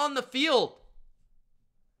is he on the field?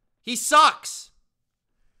 He sucks.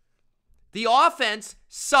 The offense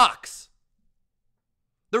sucks.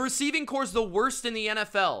 The receiving core is the worst in the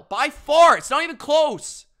NFL. By far. It's not even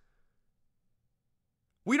close.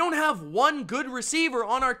 We don't have one good receiver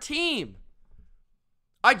on our team.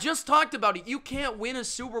 I just talked about it. You can't win a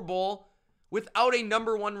Super Bowl without a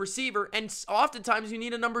number one receiver, and oftentimes you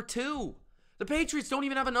need a number two. The Patriots don't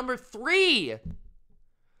even have a number three.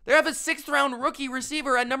 They have a 6th-round rookie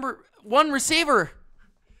receiver at number one receiver.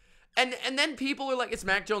 And then people are like, it's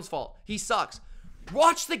Mac Jones' fault. He sucks.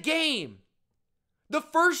 Watch the game. The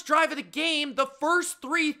first drive of the game, the first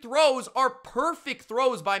 3 throws are perfect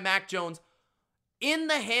throws by Mac Jones in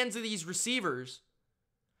the hands of these receivers.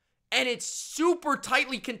 And it's super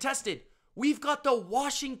tightly contested. We've got the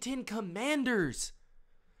Washington Commanders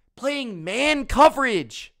playing man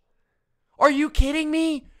coverage. Are you kidding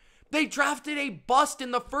me? They drafted a bust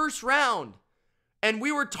in the first round. And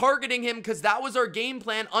we were targeting him because that was our game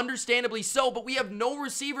plan, understandably so. But we have no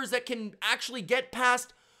receivers that can actually get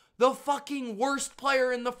past the fucking worst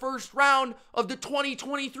player in the first round of the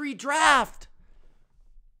 2023 draft.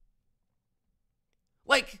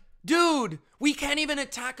 Like, dude, we can't even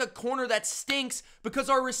attack a corner that stinks because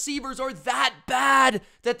our receivers are that bad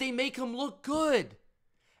that they make him look good.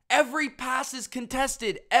 Every pass is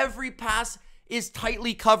contested. Every pass is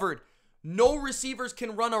tightly covered. No receivers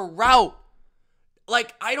can run a route.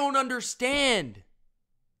 Like, I don't understand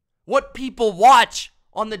what people watch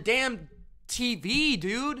on the damn TV,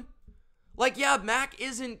 dude. Like, yeah, Mac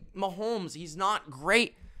isn't Mahomes. He's not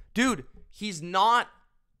great. Dude, he's not.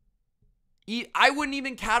 I wouldn't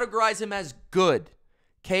even categorize him as good.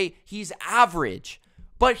 Okay? He's average.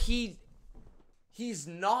 But he's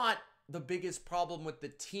not the biggest problem with the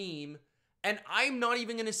team. And I'm not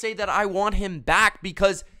even going to say that I want him back,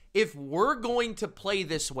 because if we're going to play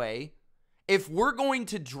this way, if we're going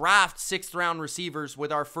to draft 6th-round receivers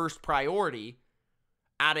with our first priority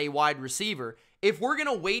at a wide receiver, if we're going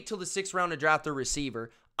to wait till the 6th round to draft a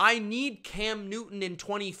receiver, I need Cam Newton in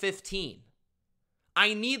 2015.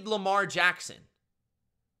 I need Lamar Jackson.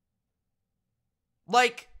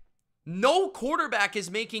 Like, no quarterback is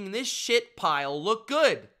making this shit pile look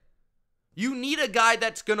good. You need a guy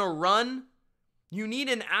that's going to run. You need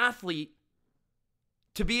an athlete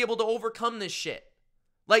to be able to overcome this shit.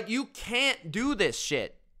 Like, you can't do this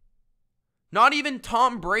shit. Not even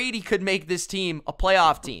Tom Brady could make this team a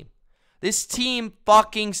playoff team. This team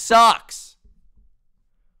fucking sucks.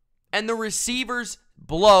 And the receivers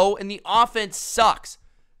blow, and the offense sucks.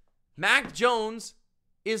 Mac Jones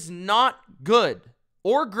is not good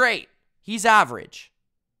or great. He's average.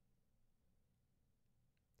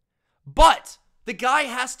 But the guy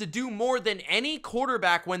has to do more than any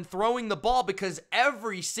quarterback when throwing the ball because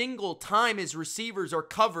every single time his receivers are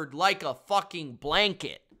covered like a fucking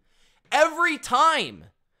blanket. Every time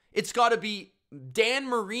it's got to be Dan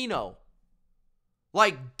Marino.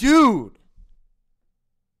 Like, dude.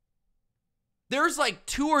 There's like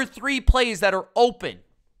 2 or 3 plays that are open.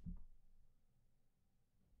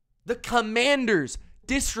 The Commanders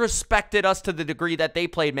disrespected us to the degree that they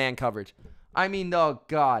played man coverage. I mean, oh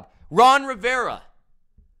God. Ron Rivera.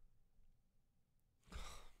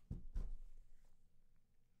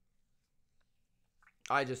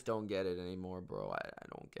 I just don't get it anymore, bro. I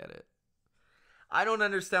don't get it. I don't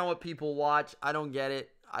understand what people watch. I don't get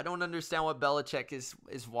it. I don't understand what Belichick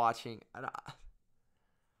is watching.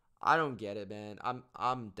 I don't get it, man.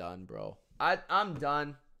 I'm done, bro. I'm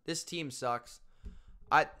done. This team sucks.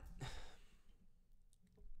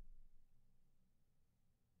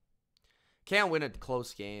 Can't win a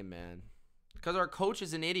close game, man. Because our coach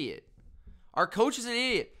is an idiot. Our coach is an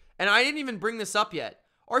idiot. And I didn't even bring this up yet.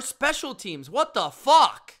 Our special teams, what the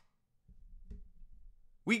fuck?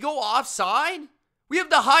 We go offside? We have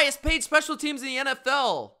the highest paid special teams in the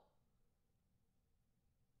NFL.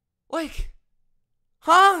 Like,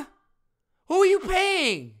 huh? Who are you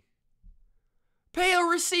paying? Pay a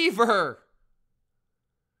receiver.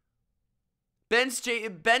 Bench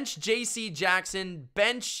J.C. Jackson.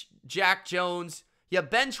 Bench Jack Jones. You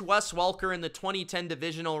bench Wes Welker in the 2010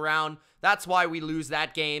 divisional round. That's why we lose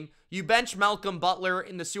that game. You bench Malcolm Butler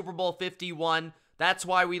in the Super Bowl 51. That's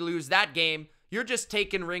why we lose that game. You're just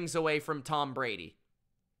taking rings away from Tom Brady.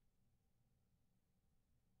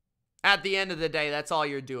 At the end of the day, that's all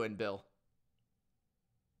you're doing, Bill.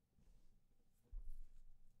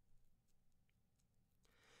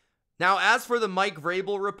 Now, as for the Mike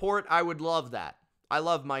Vrabel report, I would love that. I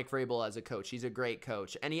love Mike Vrabel as a coach. He's a great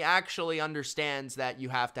coach. And he actually understands that you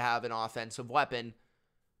have to have an offensive weapon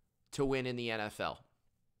to win in the NFL.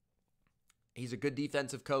 He's a good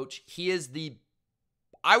defensive coach.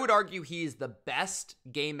 I would argue he is the best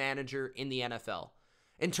game manager in the NFL.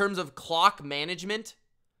 In terms of clock management,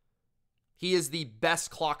 he is the best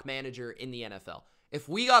clock manager in the NFL. If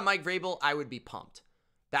we got Mike Vrabel, I would be pumped.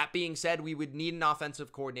 That being said, we would need an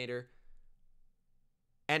offensive coordinator.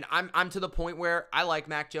 And I'm to the point where I like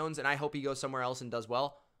Mac Jones, and I hope he goes somewhere else and does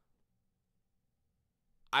well.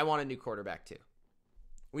 I want a new quarterback too.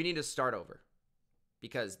 We need to start over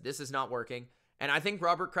because this is not working. And I think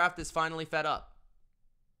Robert Kraft is finally fed up.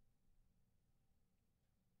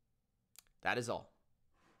 That is all.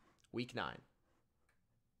 Week 9.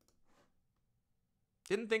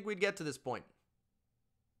 Didn't think we'd get to this point.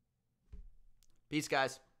 Peace,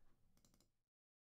 guys.